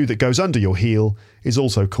of the shoe that goes under your heel is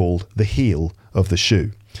also called the heel of the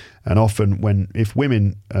shoe. And often if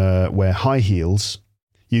women wear high heels,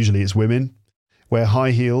 usually it's women, wear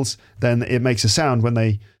high heels, then it makes a sound when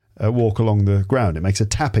they walk along the ground. It makes a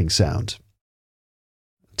tapping sound.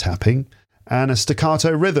 Tapping and a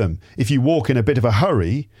staccato rhythm. If you walk in a bit of a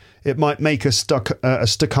hurry, it might make a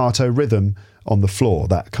staccato rhythm on the floor,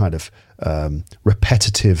 that kind of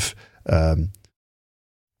repetitive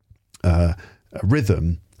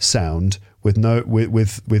rhythm sound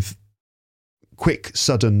with quick,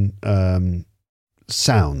 sudden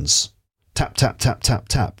sounds. Tap, tap, tap, tap,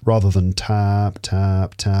 tap, rather than tap,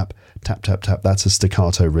 tap, tap, tap, tap, tap. That's a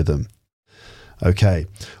staccato rhythm. Okay.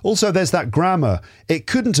 Also, there's that grammar. It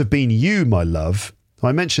couldn't have been you, my love.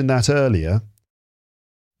 I mentioned that earlier.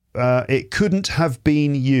 It couldn't have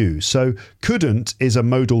been you. So couldn't is a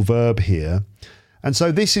modal verb here. And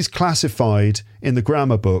so this is classified in the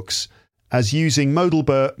grammar books as using modal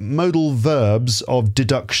verbs of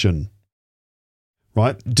deduction.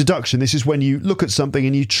 Right? Deduction, this is when you look at something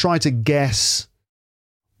and you try to guess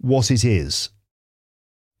what it is.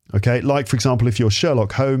 Okay? Like, for example, if you're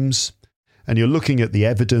Sherlock Holmes and you're looking at the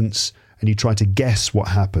evidence and you try to guess what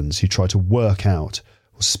happens, you try to work out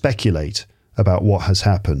or speculate about what has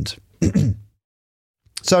happened.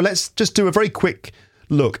 So let's just do a very quick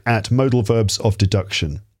look at modal verbs of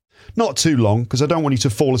deduction. Not too long, because I don't want you to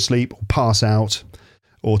fall asleep or pass out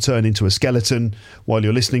or turn into a skeleton while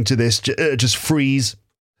you're listening to this. Just freeze.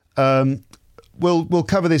 We'll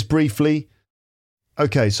cover this briefly.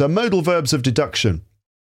 Okay, so modal verbs of deduction.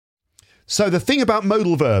 So the thing about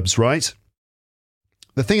modal verbs, right?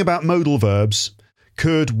 The thing about modal verbs,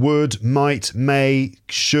 could, would, might, may,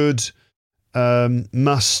 should,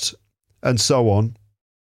 must, and so on.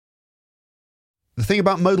 The thing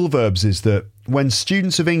about modal verbs is that when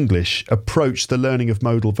students of English approach the learning of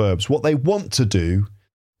modal verbs, what they want to do,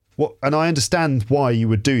 and I understand why you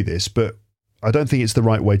would do this, but I don't think it's the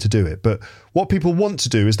right way to do it. But what people want to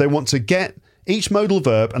do is they want to get each modal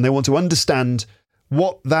verb and they want to understand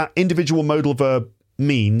what that individual modal verb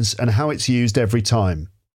means and how it's used every time.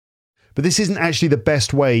 But this isn't actually the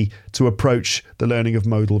best way to approach the learning of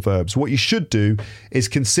modal verbs. What you should do is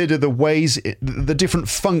consider the different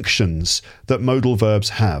functions that modal verbs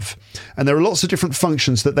have. And there are lots of different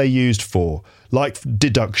functions that they're used for, like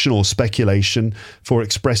deduction or speculation, for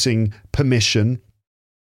expressing permission,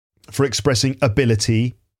 for expressing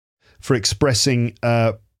ability, for expressing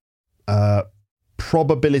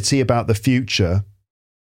probability about the future.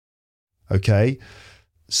 Okay?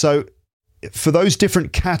 So for those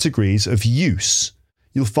different categories of use,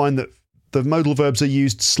 you'll find that the modal verbs are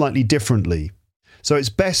used slightly differently. So it's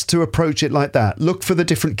best to approach it like that. Look for the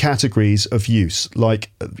different categories of use,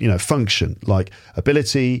 like, function, like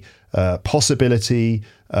ability, possibility,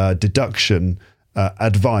 deduction,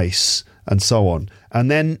 advice, and so on. And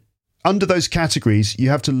then under those categories, you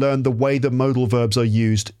have to learn the way the modal verbs are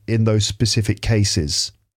used in those specific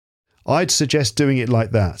cases. I'd suggest doing it like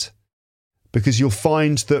that, because you'll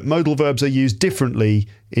find that modal verbs are used differently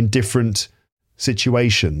in different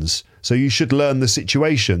situations. So you should learn the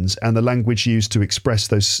situations and the language used to express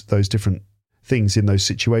those different things in those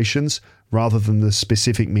situations rather than the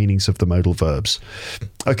specific meanings of the modal verbs.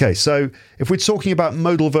 Okay, so if we're talking about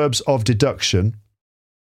modal verbs of deduction,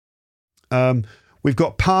 we've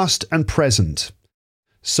got past and present.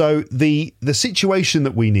 So the situation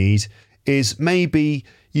that we need is maybe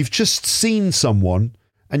you've just seen someone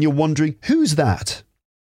and you're wondering, who's that?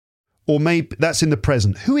 Or maybe that's in the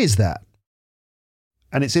present. Who is that?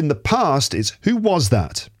 And it's in the past, it's who was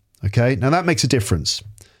that? Okay, now that makes a difference.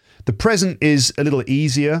 The present is a little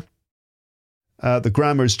easier. The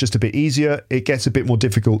grammar is just a bit easier. It gets a bit more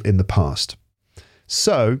difficult in the past.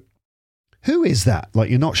 So, who is that? Like,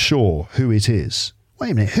 you're not sure who it is.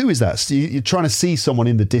 Wait a minute, who is that? So you're trying to see someone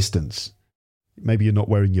in the distance. Maybe you're not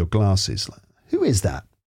wearing your glasses. Who is that?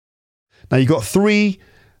 Now, you've got three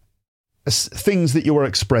things that you are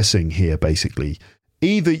expressing here, basically.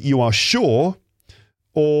 Either you are sure,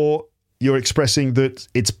 or you're expressing that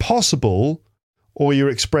it's possible, or you're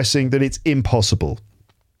expressing that it's impossible.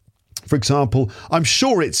 For example, I'm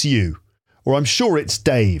sure it's you, or I'm sure it's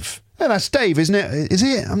Dave. Oh, that's Dave, isn't it? Is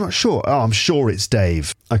it? I'm not sure. Oh, I'm sure it's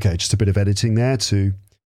Dave. Okay, just a bit of editing there to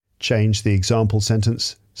change the example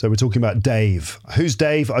sentence. So we're talking about Dave. Who's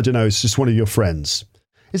Dave? I don't know. It's just one of your friends.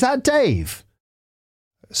 Is that Dave?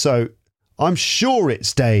 So I'm sure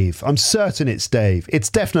it's Dave. I'm certain it's Dave. It's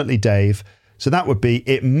definitely Dave. So that would be,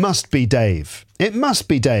 it must be Dave. It must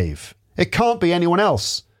be Dave. It can't be anyone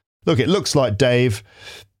else. Look, it looks like Dave.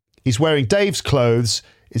 He's wearing Dave's clothes.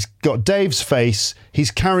 It's got Dave's face.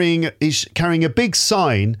 He's carrying a big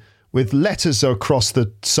sign with letters across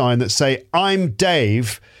the sign that say, I'm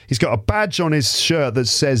Dave. He's got a badge on his shirt that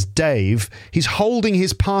says Dave. He's holding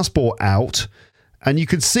his passport out. And you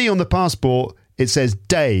can see on the passport, it says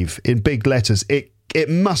Dave in big letters. It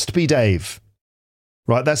must be Dave.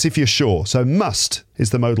 Right, that's if you're sure. So must is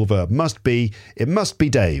the modal verb. Must be, it must be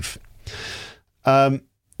Dave. Now,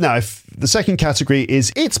 if the second category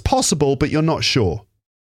is it's possible, but you're not sure.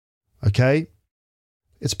 Okay?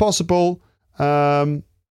 It's possible, not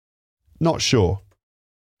sure.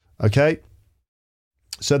 Okay?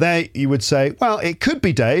 So there you would say, well, it could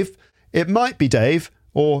be Dave, it might be Dave,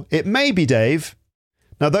 or it may be Dave.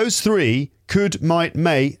 Now, those three, could, might,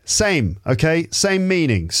 may, same. Okay? Same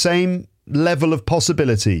meaning, same level of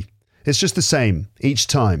possibility. It's just the same each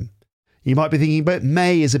time. You might be thinking, but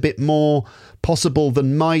may is a bit more possible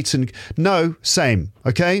than might. And no, same.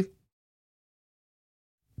 Okay?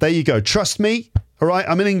 There you go. Trust me. All right?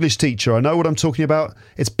 I'm an English teacher. I know what I'm talking about.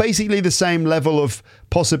 It's basically the same level of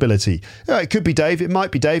possibility. All right, it could be Dave. It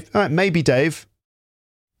might be Dave. All right, maybe Dave.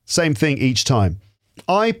 Same thing each time.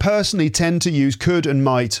 I personally tend to use could and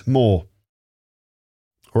might more.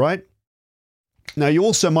 All right? Now, you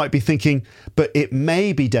also might be thinking, but it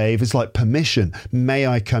may be Dave is like permission. May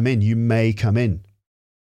I come in? You may come in.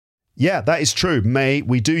 Yeah, that is true. May,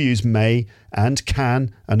 we do use may and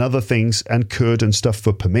can and other things and could and stuff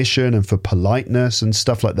for permission and for politeness and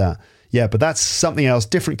stuff like that. Yeah, but that's something else,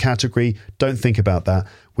 different category. Don't think about that.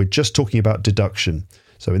 We're just talking about deduction.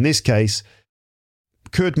 So in this case,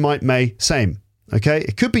 could, might, may, same. Okay,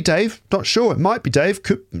 it could be Dave. Not sure. It might be Dave.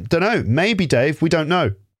 Could, don't know. Maybe Dave. We don't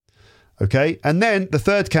know. Okay, and then the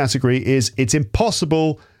third category is it's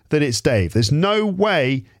impossible that it's Dave. There's no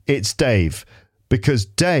way it's Dave because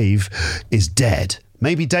Dave is dead.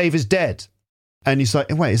 Maybe Dave is dead. And you say,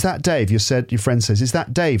 wait, is that Dave? Your friend says, is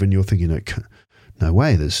that Dave? And you're thinking, no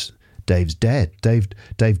way, Dave's dead.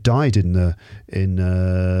 Dave died in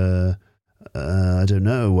I don't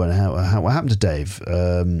know what happened to Dave.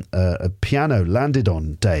 A piano landed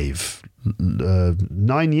on Dave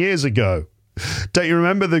 9 years ago. Don't you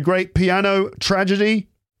remember the great piano tragedy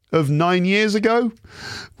of 9 years ago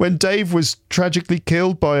when Dave was tragically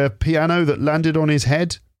killed by a piano that landed on his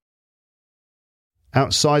head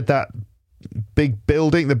outside that big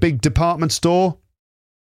building, the big department store?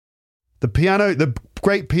 The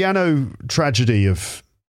great piano tragedy of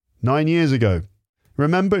 9 years ago.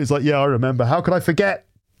 Remember? It's like, yeah, I remember. How could I forget?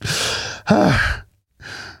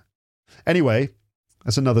 Anyway,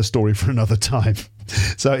 that's another story for another time.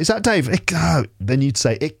 So, is that Dave? Then you'd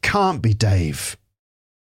say, it can't be Dave.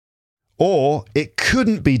 Or, it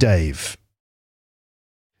couldn't be Dave.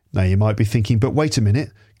 Now, you might be thinking, but wait a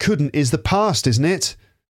minute. Couldn't is the past, isn't it?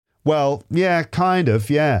 Well, yeah, kind of,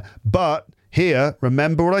 yeah. But here,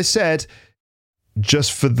 remember what I said,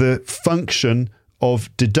 just for the function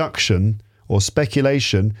of deduction or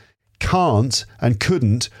speculation, can't and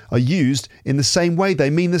couldn't are used in the same way. They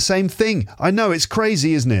mean the same thing. I know, it's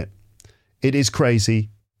crazy, isn't it? It is crazy.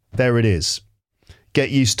 There it is. Get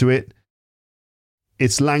used to it.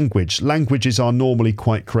 it's language. Languages are normally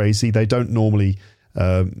quite crazy. They don't normally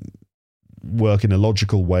work in a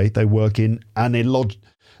logical way. They work in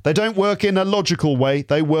They don't work in a logical way.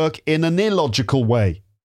 They work in an illogical way.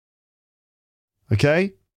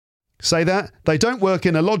 Okay? Say that. They don't work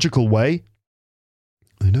in a logical way.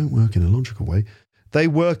 They don't work in a logical way. They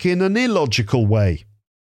work in an illogical way.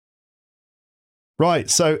 Right,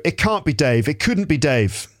 so it can't be Dave. It couldn't be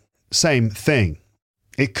Dave. Same thing.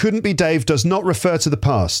 It couldn't be Dave does not refer to the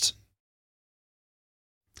past.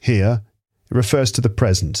 Here, it refers to the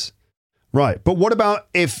present. Right, but what about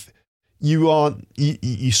if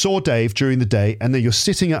you saw Dave during the day and then you're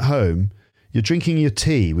sitting at home, you're drinking your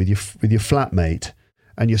tea with your flatmate,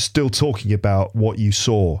 and you're still talking about what you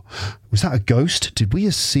saw. Was that a ghost? Did we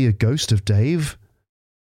see a ghost of Dave?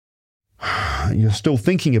 You're still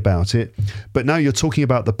thinking about it, but now you're talking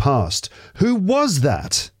about the past. Who was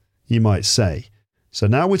that, you might say? So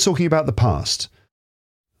now we're talking about the past.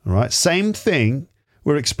 All right, same thing.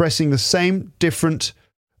 We're expressing the same different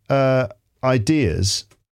ideas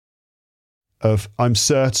of I'm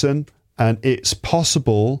certain and it's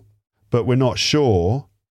possible, but we're not sure,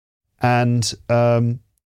 and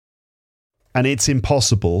it's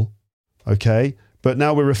impossible. Okay, but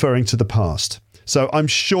now we're referring to the past. So I'm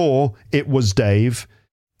sure it was Dave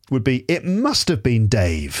would be, it must have been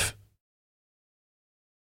Dave.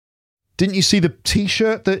 Didn't you see the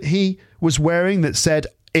t-shirt that he was wearing that said,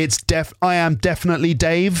 I am definitely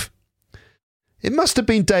Dave? It must have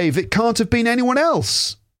been Dave. It can't have been anyone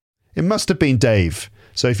else. It must have been Dave.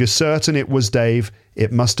 So if you're certain it was Dave,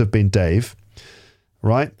 it must have been Dave.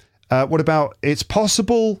 Right? What about, it's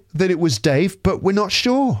possible that it was Dave, but we're not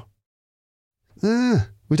sure.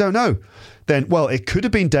 We don't know. Then, well, it could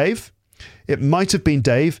have been Dave. It might have been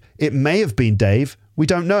Dave. It may have been Dave. We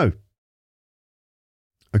don't know.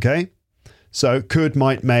 Okay? So could,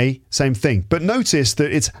 might, may, same thing. But notice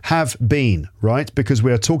that it's have been, right? Because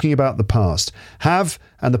we are talking about the past. Have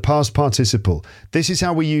and the past participle. This is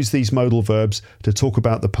how we use these modal verbs to talk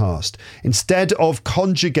about the past. Instead of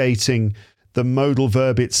conjugating the modal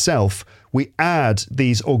verb itself, we add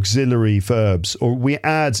these auxiliary verbs, or we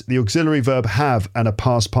add the auxiliary verb have and a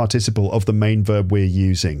past participle of the main verb we're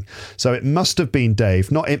using. So it must have been Dave,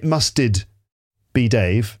 not it musted be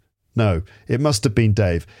Dave. No, it must have been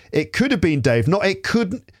Dave. It could have been Dave, not it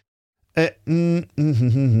couldn't. It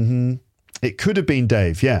could have been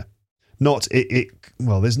Dave, yeah. Not it.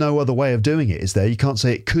 Well, there's no other way of doing it, is there? You can't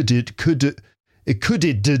say it could have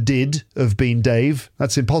been Dave.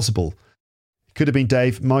 That's impossible. Could have been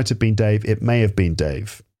Dave, might have been Dave, it may have been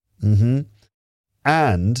Dave.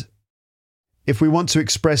 And if we want to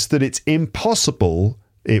express that it's impossible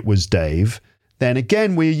it was Dave, then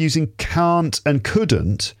again we're using can't and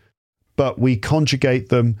couldn't, but we conjugate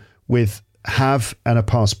them with have and a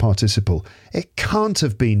past participle. It can't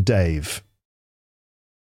have been Dave.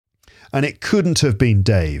 And it couldn't have been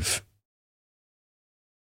Dave.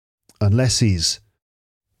 Unless he's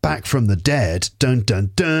back from the dead. Dun,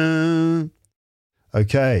 dun, dun.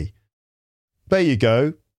 Okay, there you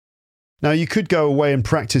go. Now you could go away and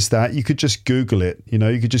practice that. You could just Google it. You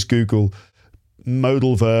could just Google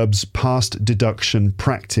modal verbs, past deduction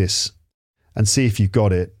practice and see if you've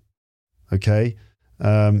got it. Okay.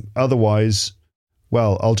 Otherwise,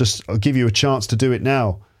 well, I'll give you a chance to do it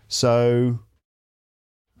now. So,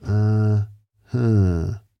 all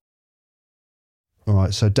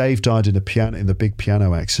right. So Dave died in the big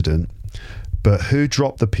piano accident, but who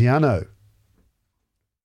dropped the piano?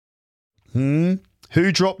 Who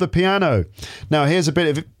dropped the piano? Now, here's a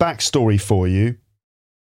bit of backstory for you.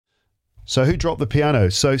 So, who dropped the piano?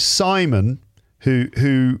 So, Simon,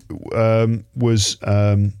 Simon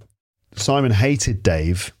hated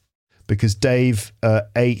Dave because Dave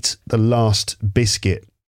ate the last biscuit,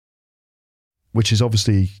 which is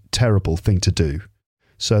obviously a terrible thing to do.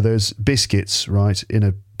 So, there's biscuits, right, in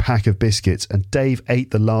a pack of biscuits, and Dave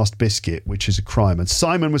ate the last biscuit, which is a crime. And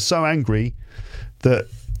Simon was so angry that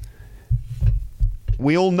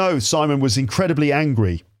we all know Simon was incredibly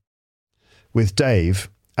angry with Dave.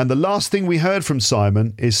 And the last thing we heard from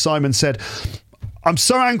Simon is Simon said, I'm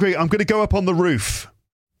so angry, I'm going to go up on the roof.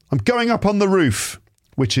 I'm going up on the roof,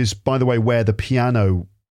 which is, by the way, where the piano...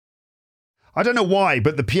 I don't know why,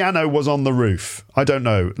 but the piano was on the roof. I don't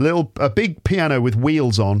know. A big piano with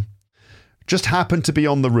wheels on just happened to be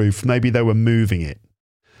on the roof. Maybe they were moving it.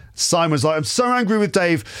 Simon was like, I'm so angry with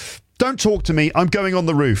Dave. Don't talk to me. I'm going on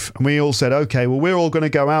the roof. And we all said, okay, well, we're all going to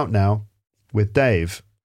go out now with Dave.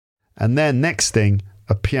 And then next thing,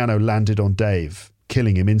 a piano landed on Dave,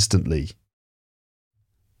 killing him instantly.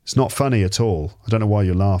 It's not funny at all. I don't know why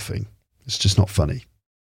you're laughing. It's just not funny.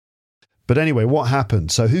 But anyway, what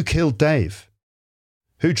happened? So who killed Dave?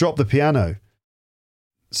 Who dropped the piano?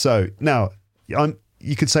 So now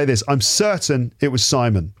you could say this. I'm certain it was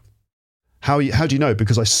Simon. How do you know?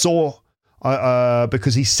 Because I saw,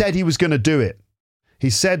 because he said he was going to do it. He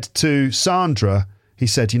said to Sandra, he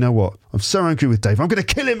said, you know what? I'm so angry with Dave. I'm going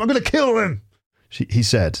to kill him. I'm going to kill him. He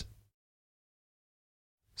said.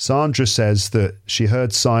 Sandra says that she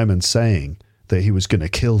heard Simon saying that he was going to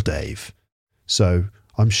kill Dave. So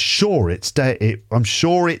I'm sure it's I'm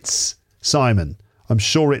sure it's Simon. I'm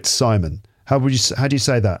sure it's Simon. How do you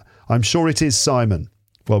say that? I'm sure it is Simon.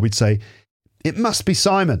 Well, we'd say it must be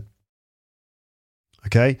Simon.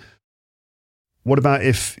 Okay. What about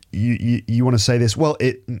if you want to say this? Well,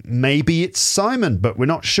 maybe it's Simon, but we're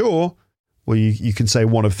not sure. Well, you can say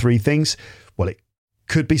one of three things. Well, it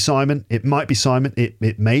could be Simon. It might be Simon.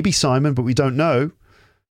 It may be Simon, but we don't know.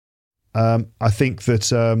 I think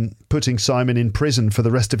that putting Simon in prison for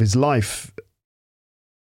the rest of his life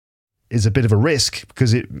is a bit of a risk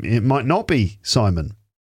because it might not be Simon.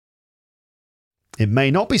 It may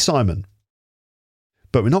not be Simon.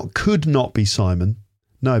 But could not be Simon.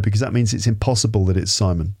 No, because that means it's impossible that it's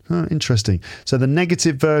Simon. Interesting. So the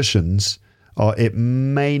negative versions are it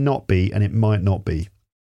may not be and it might not be.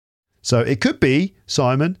 So it could be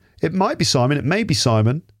Simon, it might be Simon, it may be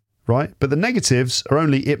Simon, right? But the negatives are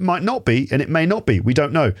only it might not be and it may not be. We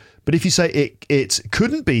don't know. But if you say it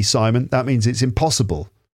couldn't be Simon, that means it's impossible.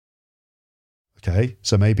 Okay,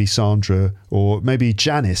 so maybe Sandra or maybe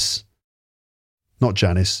Janice. Not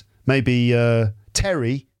Janice. Maybe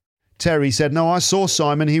Terry. Terry said, no, I saw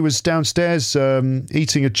Simon. He was downstairs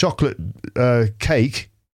eating a chocolate cake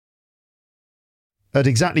at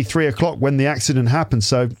exactly 3:00 when the accident happened.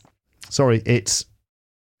 So, sorry, it's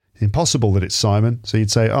impossible that it's Simon. So you'd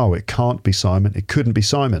say, oh, it can't be Simon. It couldn't be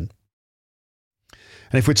Simon.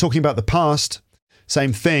 And if we're talking about the past,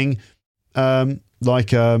 same thing. Same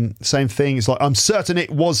thing. It's like, I'm certain it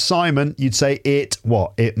was Simon. You'd say it,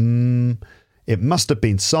 what? It must have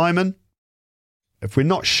been Simon. If we're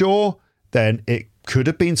not sure, then it could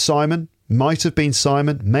have been Simon, might have been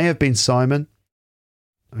Simon, may have been Simon.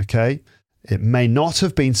 Okay. It may not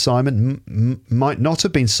have been Simon, might not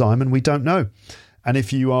have been Simon. We don't know. And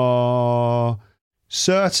if you are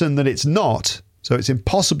certain that it's not, so it's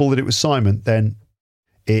impossible that it was Simon, then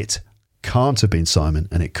it can't have been Simon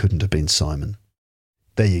and it couldn't have been Simon.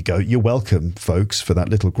 There you go. You're welcome, folks, for that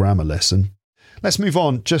little grammar lesson. Let's move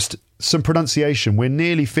on. Just some pronunciation. We're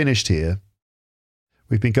nearly finished here.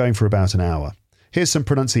 We've been going for about an hour. Here's some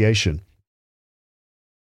pronunciation.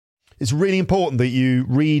 It's really important that you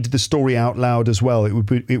read the story out loud as well. It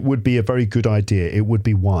would be a very good idea. It would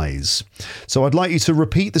be wise. So I'd like you to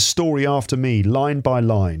repeat the story after me, line by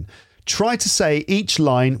line. Try to say each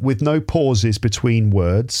line with no pauses between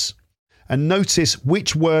words. And notice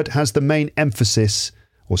which word has the main emphasis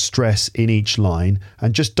or stress in each line.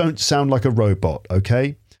 And just don't sound like a robot,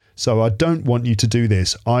 okay? So I don't want you to do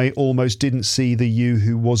this. I almost didn't see the you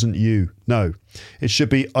who wasn't you. No, it should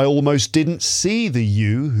be I almost didn't see the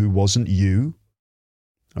you who wasn't you.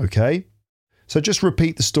 Okay? So just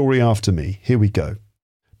repeat the story after me. Here we go.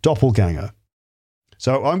 Doppelganger.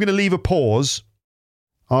 So I'm going to leave a pause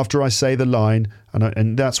after I say the line,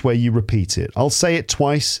 and that's where you repeat it. I'll say it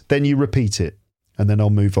twice, then you repeat it, and then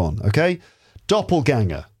I'll move on. Okay?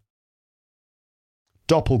 Doppelganger.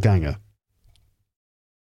 Doppelganger.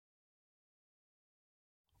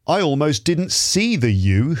 I almost didn't see the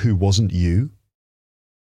you who wasn't you.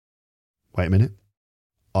 Wait a minute.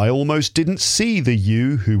 I almost didn't see the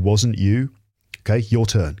you who wasn't you. Okay, your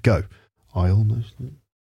turn. Go. I almost...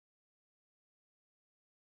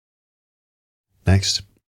 Next.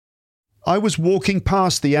 I was walking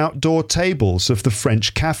past the outdoor tables of the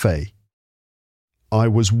French cafe. I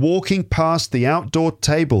was walking past the outdoor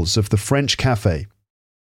tables of the French cafe.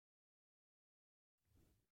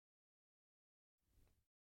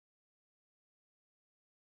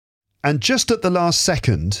 And just at the last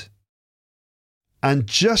second, I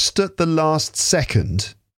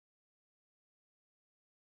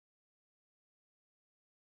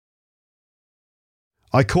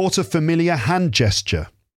caught a familiar hand gesture.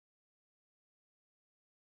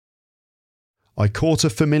 I caught a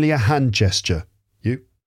familiar hand gesture. You?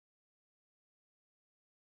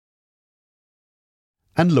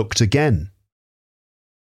 And looked again.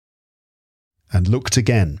 And looked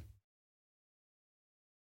again.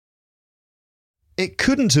 It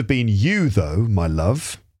couldn't have been you, though, my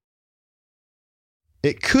love.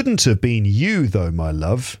 It couldn't have been you, though, my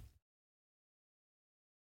love.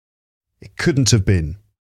 It couldn't have been.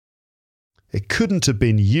 It couldn't have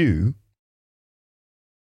been you.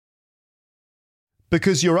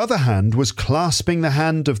 Because your other hand was clasping the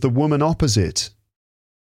hand of the woman opposite.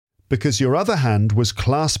 because your other hand was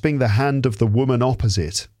clasping the hand of the woman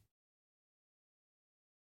opposite.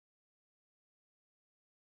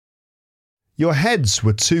 Your heads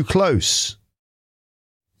were too close.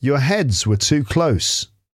 Your heads were too close.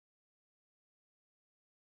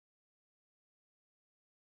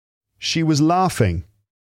 She was laughing.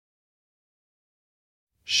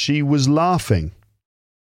 She was laughing.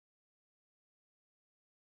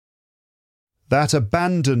 That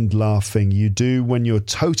abandoned laughing you do when you're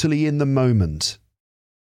totally in the moment.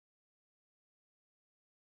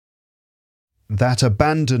 That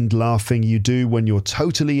abandoned laughing you do when you're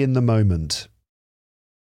totally in the moment.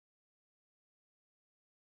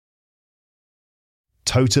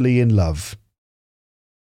 Totally in love.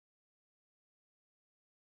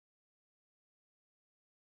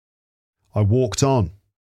 I walked on.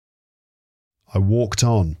 I walked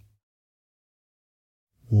on.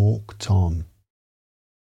 Walked on.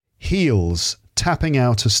 Heels tapping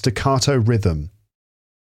out a staccato rhythm.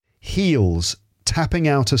 Heels tapping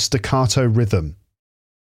out a staccato rhythm.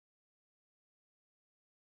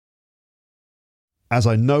 As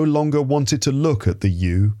I no longer wanted to look at the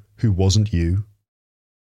you who wasn't you.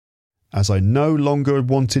 As I no longer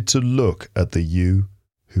wanted to look at the you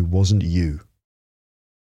who wasn't you.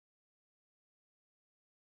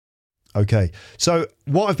 Okay, so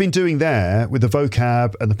what I've been doing there with the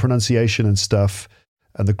vocab and the pronunciation and stuff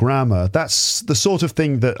and the grammar, that's the sort of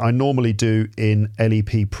thing that I normally do in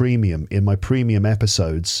LEP Premium, in my premium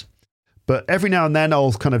episodes. But every now and then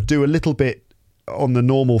I'll kind of do a little bit on the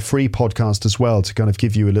normal free podcast as well to kind of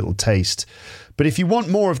give you a little taste. But if you want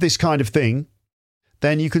more of this kind of thing,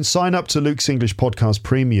 then you can sign up to Luke's English Podcast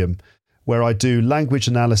Premium, where I do language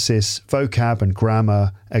analysis, vocab and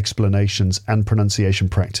grammar explanations and pronunciation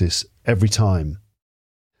practice every time.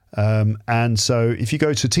 And so if you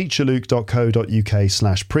go to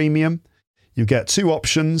teacherluke.co.uk/premium, you get two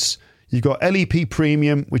options. You've got LEP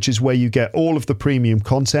Premium, which is where you get all of the premium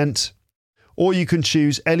content, or you can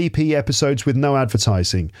choose LEP episodes with no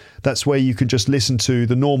advertising. That's where you can just listen to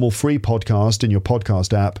the normal free podcast in your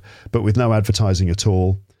podcast app, but with no advertising at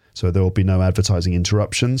all. So there will be no advertising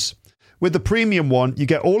interruptions. With the premium one, you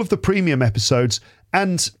get all of the premium episodes,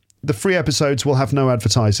 and the free episodes will have no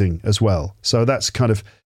advertising as well. So that's kind of,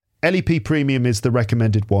 LEP Premium is the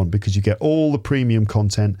recommended one because you get all the premium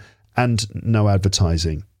content and no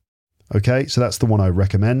advertising. Okay, so that's the one I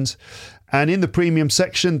recommend. And in the premium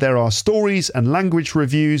section, there are stories and language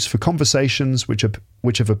reviews for conversations which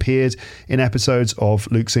have appeared in episodes of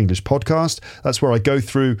Luke's English Podcast. That's where I go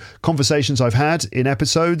through conversations I've had in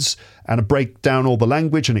episodes and I break down all the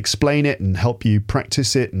language and explain it and help you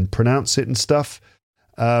practice it and pronounce it and stuff.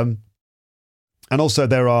 And also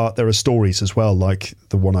there are stories as well, like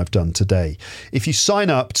the one I've done today. If you sign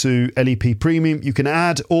up to LEP Premium, you can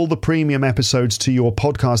add all the premium episodes to your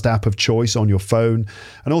podcast app of choice on your phone,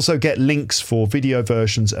 and also get links for video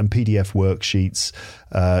versions and PDF worksheets.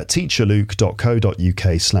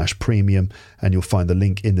 teacherluke.co.uk/premium, and you'll find the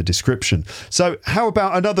link in the description. So how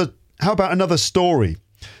about another story?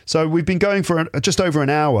 So we've been going for just over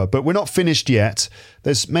an hour, but we're not finished yet.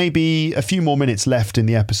 There's maybe a few more minutes left in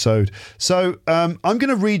the episode. So I'm going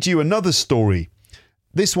to read you another story.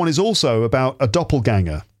 This one is also about a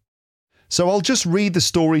doppelganger. So I'll just read the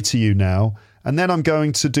story to you now, and then I'm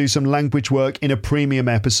going to do some language work in a premium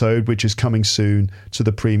episode, which is coming soon to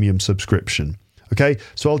the premium subscription. Okay,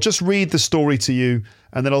 so I'll just read the story to you,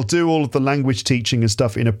 and then I'll do all of the language teaching and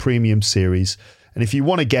stuff in a premium series. And if you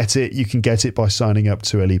want to get it, you can get it by signing up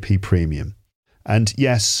to LEP Premium. And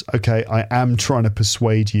yes, okay, I am trying to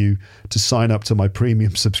persuade you to sign up to my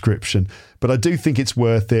premium subscription, but I do think it's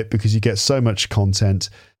worth it because you get so much content.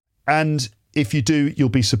 And if you do, you'll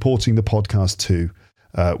be supporting the podcast too,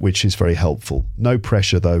 which is very helpful. No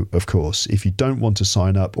pressure though, of course. If you don't want to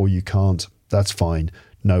sign up or you can't, that's fine.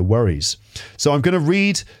 No worries. So I'm going to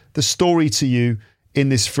read the story to you in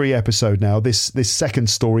this free episode now, this second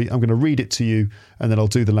story. I'm going to read it to you and then I'll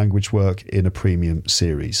do the language work in a premium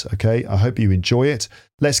series. Okay, I hope you enjoy it.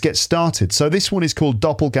 Let's get started. So this one is called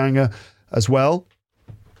Doppelganger as well,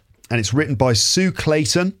 and it's written by Sue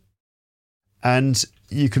Clayton, and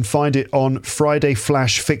you can find it on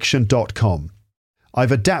fridayflashfiction.com.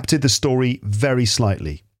 I've adapted the story very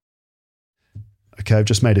slightly. Okay, I've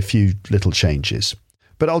just made a few little changes.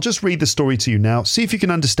 But I'll just read the story to you now. See if you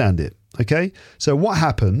can understand it. Okay? So what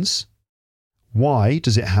happens? Why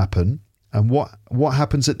does it happen? And what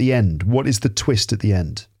happens at the end? What is the twist at the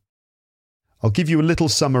end? I'll give you a little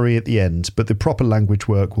summary at the end, but the proper language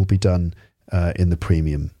work will be done in the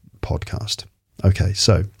premium podcast. Okay,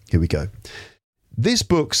 so here we go. This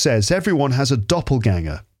book says everyone has a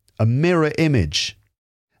doppelganger, a mirror image.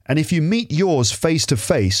 And if you meet yours face to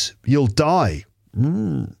face, you'll die.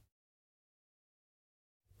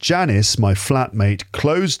 Janice, my flatmate,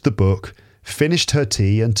 closed the book, finished her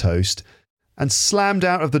tea and toast, and slammed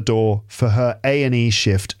out of the door for her A&E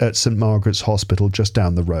shift at St Margaret's Hospital just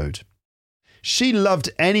down the road. She loved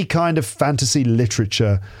any kind of fantasy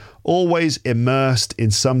literature, always immersed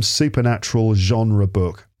in some supernatural genre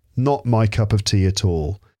book. Not my cup of tea at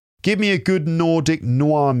all. Give me a good Nordic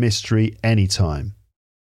noir mystery anytime.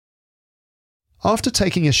 After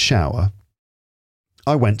taking a shower,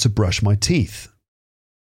 I went to brush my teeth.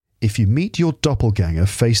 If you meet your doppelganger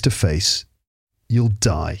face to face, you'll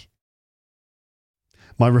die.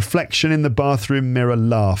 My reflection in the bathroom mirror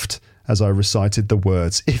laughed as I recited the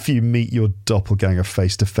words, if you meet your doppelganger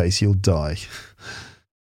face to face, you'll die.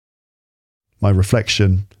 My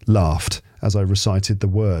reflection laughed as I recited the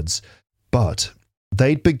words, but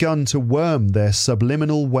they'd begun to worm their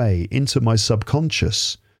subliminal way into my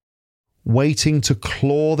subconscious, waiting to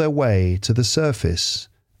claw their way to the surface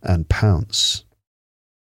and pounce.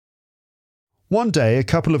 One day, a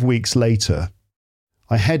couple of weeks later,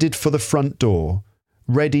 I headed for the front door,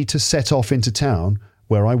 ready to set off into town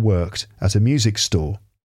where I worked at a music store.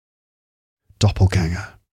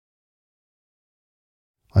 Doppelganger.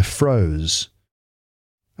 I froze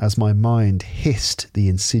as my mind hissed the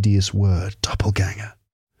insidious word doppelganger.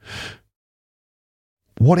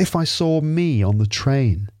 What if I saw me on the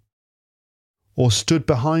train? Or stood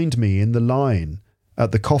behind me in the line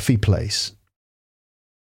at the coffee place?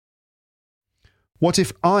 What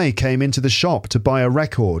if I came into the shop to buy a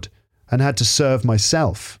record and had to serve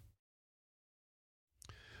myself?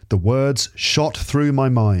 The words shot through my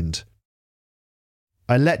mind.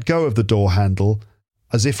 I let go of the door handle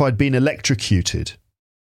as if I'd been electrocuted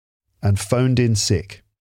and phoned in sick.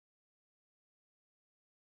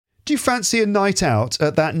 Do you fancy a night out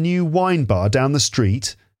at that new wine bar down the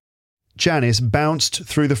street? Janice bounced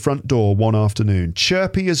through the front door one afternoon,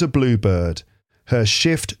 chirpy as a bluebird, her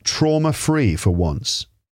shift trauma-free for once.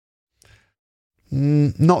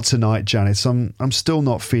 Not tonight, Janice. I'm still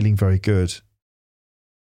not feeling very good.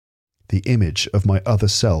 The image of my other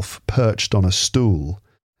self perched on a stool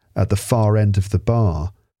at the far end of the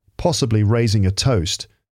bar, possibly raising a toast,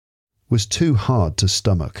 was too hard to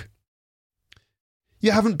stomach.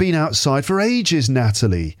 You haven't been outside for ages,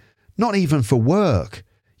 Natalie. Not even for work.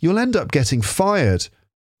 You'll end up getting fired.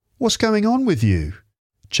 What's going on with you?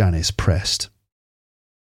 Janice pressed.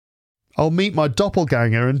 I'll meet my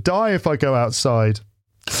doppelganger and die if I go outside.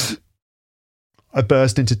 I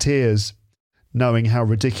burst into tears, knowing how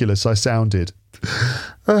ridiculous I sounded.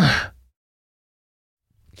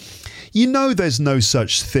 You know there's no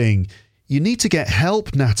such thing. You need to get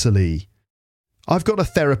help, Natalie. I've got a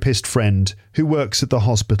therapist friend who works at the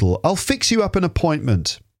hospital. I'll fix you up an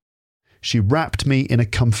appointment. She wrapped me in a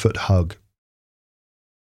comfort hug.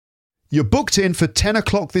 You're booked in for 10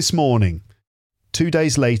 o'clock this morning. 2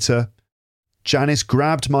 days later, Janice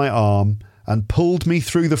grabbed my arm and pulled me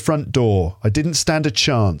through the front door. I didn't stand a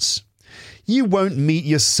chance. You won't meet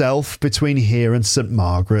yourself between here and St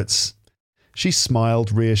Margaret's. She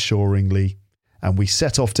smiled reassuringly, and we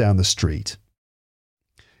set off down the street.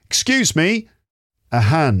 Excuse me. A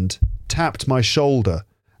hand tapped my shoulder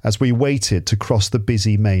as we waited to cross the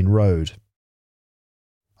busy main road.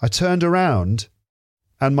 I turned around,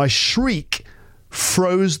 and my shriek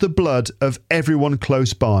froze the blood of everyone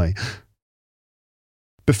close by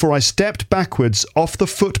before I stepped backwards off the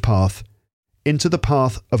footpath into the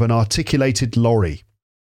path of an articulated lorry.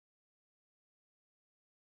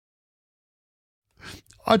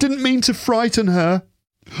 I didn't mean to frighten her.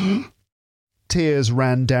 Tears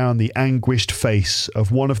ran down the anguished face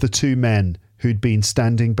of one of the two men who'd been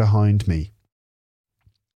standing behind me.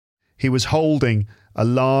 He was holding a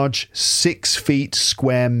large 6 feet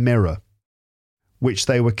square mirror, which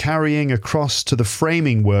they were carrying across to the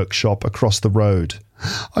framing workshop across the road.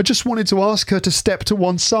 I just wanted to ask her to step to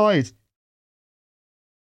one side.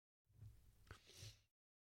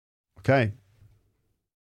 Okay.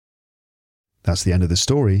 That's the end of the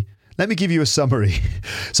story. Let me give you a summary.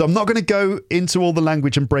 So I'm not going to go into all the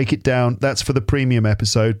language and break it down. That's for the premium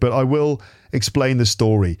episode, but I will explain the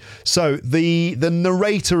story. So the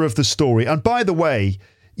narrator of the story, and by the way,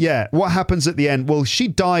 yeah, what happens at the end? Well, she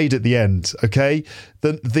died at the end, okay?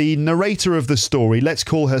 The narrator of the story, let's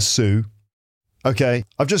call her Sue. Okay,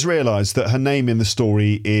 I've just realised that her name in the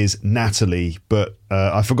story is Natalie, but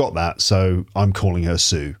I forgot that, so I'm calling her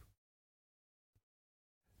Sue.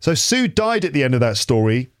 So Sue died at the end of that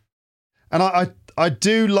story, and I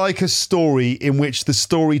do like a story in which the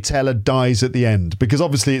storyteller dies at the end, because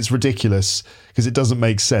obviously it's ridiculous, because it doesn't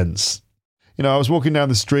make sense. You know, I was walking down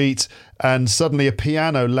the street and suddenly a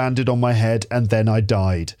piano landed on my head and then I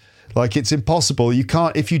died. Like, it's impossible. You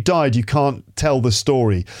can't, if you died, you can't tell the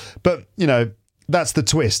story. But, you know, that's the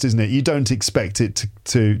twist, isn't it? You don't expect it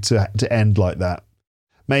to end like that.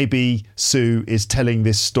 Maybe Sue is telling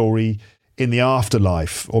this story in the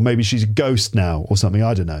afterlife, or maybe she's a ghost now or something.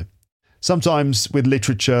 I don't know. Sometimes with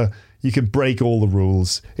literature, you can break all the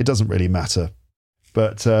rules. It doesn't really matter.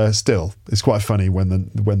 But still, it's quite funny when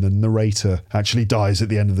the narrator actually dies at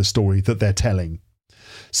the end of the story that they're telling.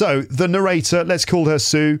 So the narrator, let's call her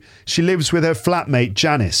Sue. She lives with her flatmate,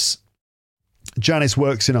 Janice. Janice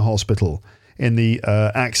works in a hospital, in the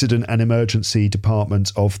accident and emergency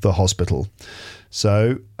department of the hospital.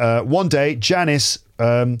 So one day, Janice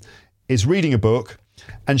is reading a book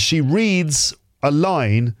and she reads a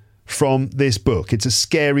line from this book. It's a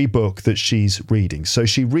scary book that she's reading. So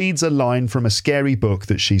she reads a line from a scary book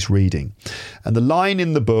that she's reading. And the line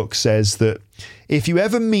in the book says that if you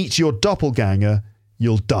ever meet your doppelganger,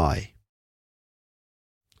 you'll die.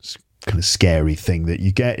 It's a kind of scary thing that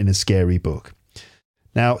you get in a scary book.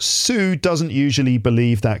 Now, Sue doesn't usually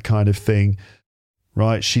believe that kind of thing,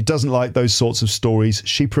 right? She doesn't like those sorts of stories.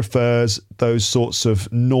 She prefers those sorts of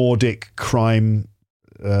Nordic crime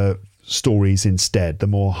stories instead, the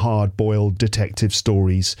more hard-boiled detective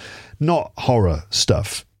stories, not horror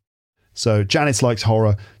stuff. So Janice likes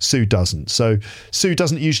horror, Sue doesn't. So Sue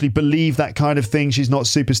doesn't usually believe that kind of thing. She's not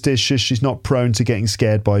superstitious. She's not prone to getting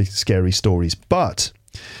scared by scary stories. But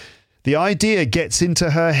the idea gets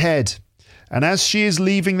into her head. And as she is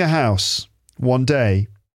leaving the house one day,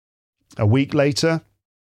 a week later,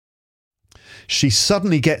 she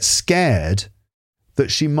suddenly gets scared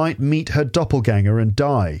that she might meet her doppelganger and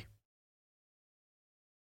die.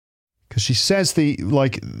 Because she says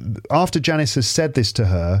after Janice has said this to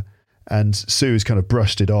her, and Sue has kind of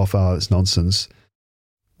brushed it off, it's nonsense.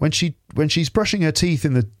 When she's brushing her teeth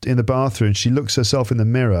in the bathroom, she looks herself in the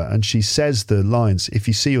mirror and she says the lines, "If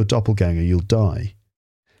you see your doppelganger, you'll die."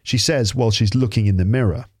 She says while she's looking in the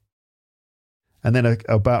mirror. And then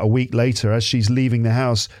about a week later, as she's leaving the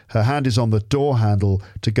house, her hand is on the door handle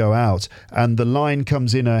to go out. And the line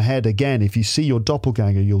comes in her head again, "If you see your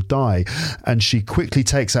doppelganger, you'll die." And she quickly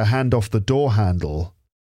takes her hand off the door handle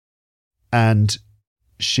and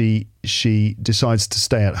she decides to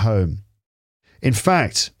stay at home. In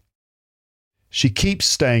fact, she keeps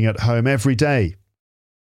staying at home every day.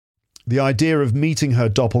 The idea of meeting her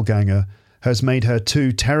doppelganger has made her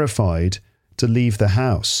too terrified to leave the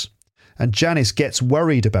house. And Janice gets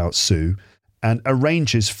worried about Sue and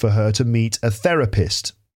arranges for her to meet a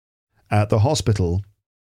therapist at the hospital.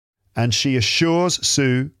 And she assures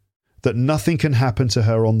Sue that nothing can happen to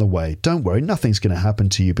her on the way. "Don't worry, nothing's going to happen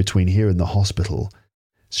to you between here and the hospital,"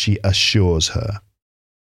 she assures her.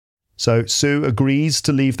 So Sue agrees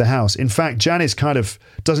to leave the house. In fact, Janice kind of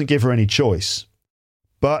doesn't give her any choice.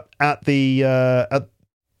 But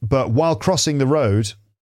but while crossing the road,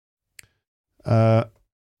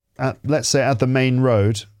 let's say at the main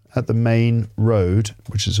road,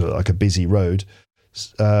 which is like a busy road,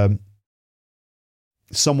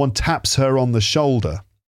 someone taps her on the shoulder,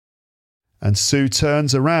 and Sue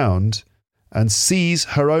turns around and sees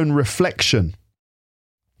her own reflection,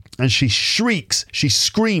 and she shrieks, she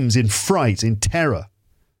screams in fright, in terror,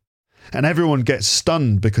 and everyone gets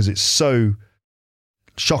stunned because it's so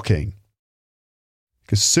shocking.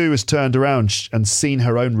 Because Sue has turned around and seen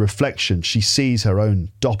her own reflection. She sees her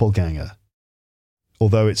own doppelganger.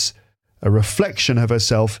 Although it's a reflection of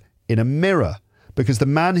herself in a mirror. Because the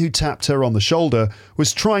man who tapped her on the shoulder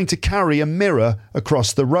was trying to carry a mirror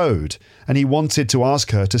across the road. And he wanted to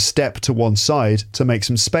ask her to step to one side to make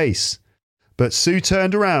some space. But Sue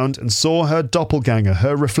turned around and saw her doppelganger,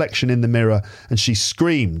 her reflection in the mirror, and she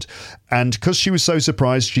screamed. And because she was so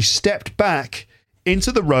surprised, she stepped back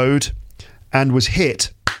into the road and was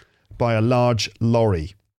hit by a large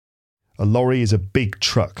lorry. A lorry is a big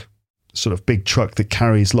truck, sort of big truck that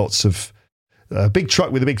carries lots of... A big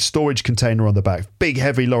truck with a big storage container on the back. Big,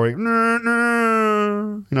 heavy lorry. You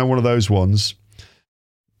know, one of those ones.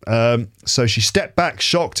 So she stepped back,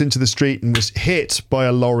 shocked, into the street and was hit by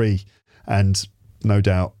a lorry and, no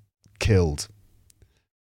doubt, killed.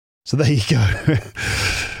 So there you go.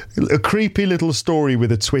 A creepy little story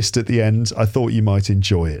with a twist at the end. I thought you might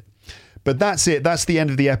enjoy it. But that's it. That's the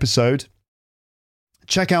end of the episode.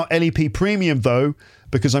 Check out LEP Premium, though,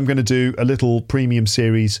 because I'm going to do a little premium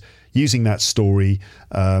series using that story.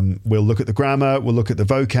 We'll look at the grammar. We'll look at the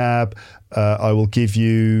vocab. I will give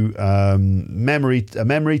you a memory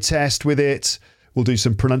test with it. We'll do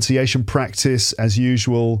some pronunciation practice as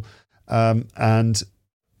usual. And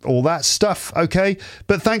all that stuff, okay?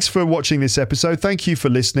 But thanks for watching this episode. Thank you for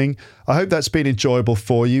listening. I hope that's been enjoyable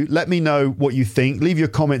for you. Let me know what you think. Leave your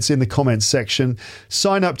comments in the comments section.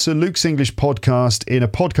 Sign up to Luke's English Podcast in a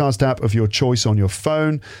podcast app of your choice on your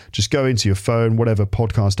phone. Just go into your phone, whatever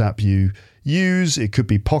podcast app you use. It could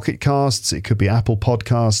be Pocket Casts, it could be Apple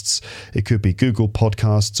Podcasts, it could be Google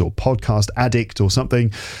Podcasts or Podcast Addict or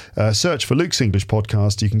something. Search for Luke's English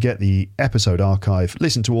Podcast. You can get the episode archive,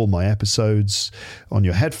 listen to all my episodes on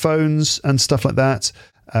your headphones and stuff like that.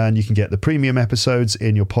 And you can get the premium episodes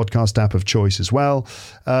in your podcast app of choice as well.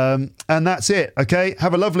 And that's it, okay?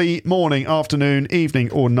 Have a lovely morning, afternoon, evening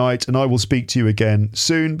or night, and I will speak to you again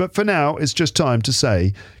soon. But for now, it's just time to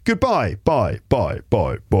say goodbye. Bye, bye,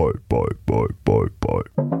 bye, bye, bye, bye, bye, bye.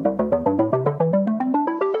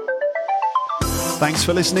 Thanks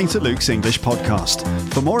for listening to Luke's English Podcast.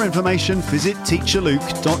 For more information, visit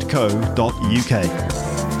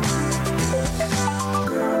teacherluke.co.uk.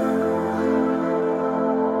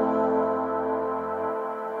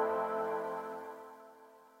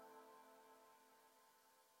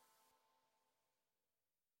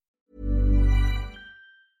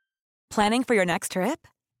 Planning for your next trip?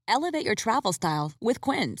 Elevate your travel style with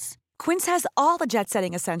Quince. Quince has all the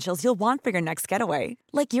jet-setting essentials you'll want for your next getaway,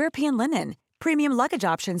 like European linen, premium luggage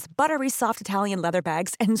options, buttery soft Italian leather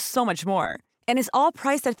bags, and so much more. And is all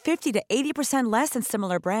priced at 50 to 80% less than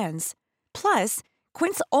similar brands. Plus,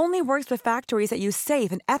 Quince only works with factories that use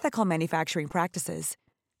safe and ethical manufacturing practices.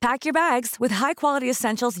 Pack your bags with high-quality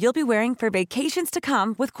essentials you'll be wearing for vacations to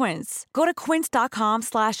come with Quince. Go to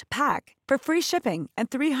quince.com/pack for free shipping and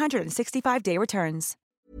 365-day returns.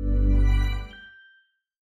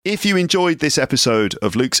 If you enjoyed this episode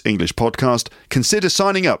of Luke's English Podcast, consider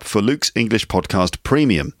signing up for Luke's English Podcast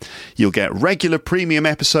Premium. You'll get regular premium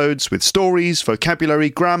episodes with stories, vocabulary,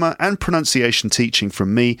 grammar and pronunciation teaching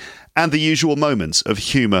from me and the usual moments of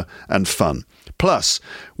humour and fun. Plus,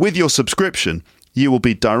 with your subscription, you will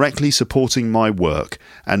be directly supporting my work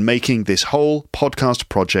and making this whole podcast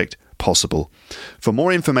project possible. For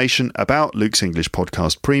more information about Luke's English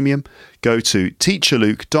Podcast Premium, go to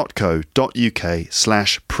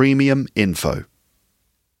teacherluke.co.uk/premium info.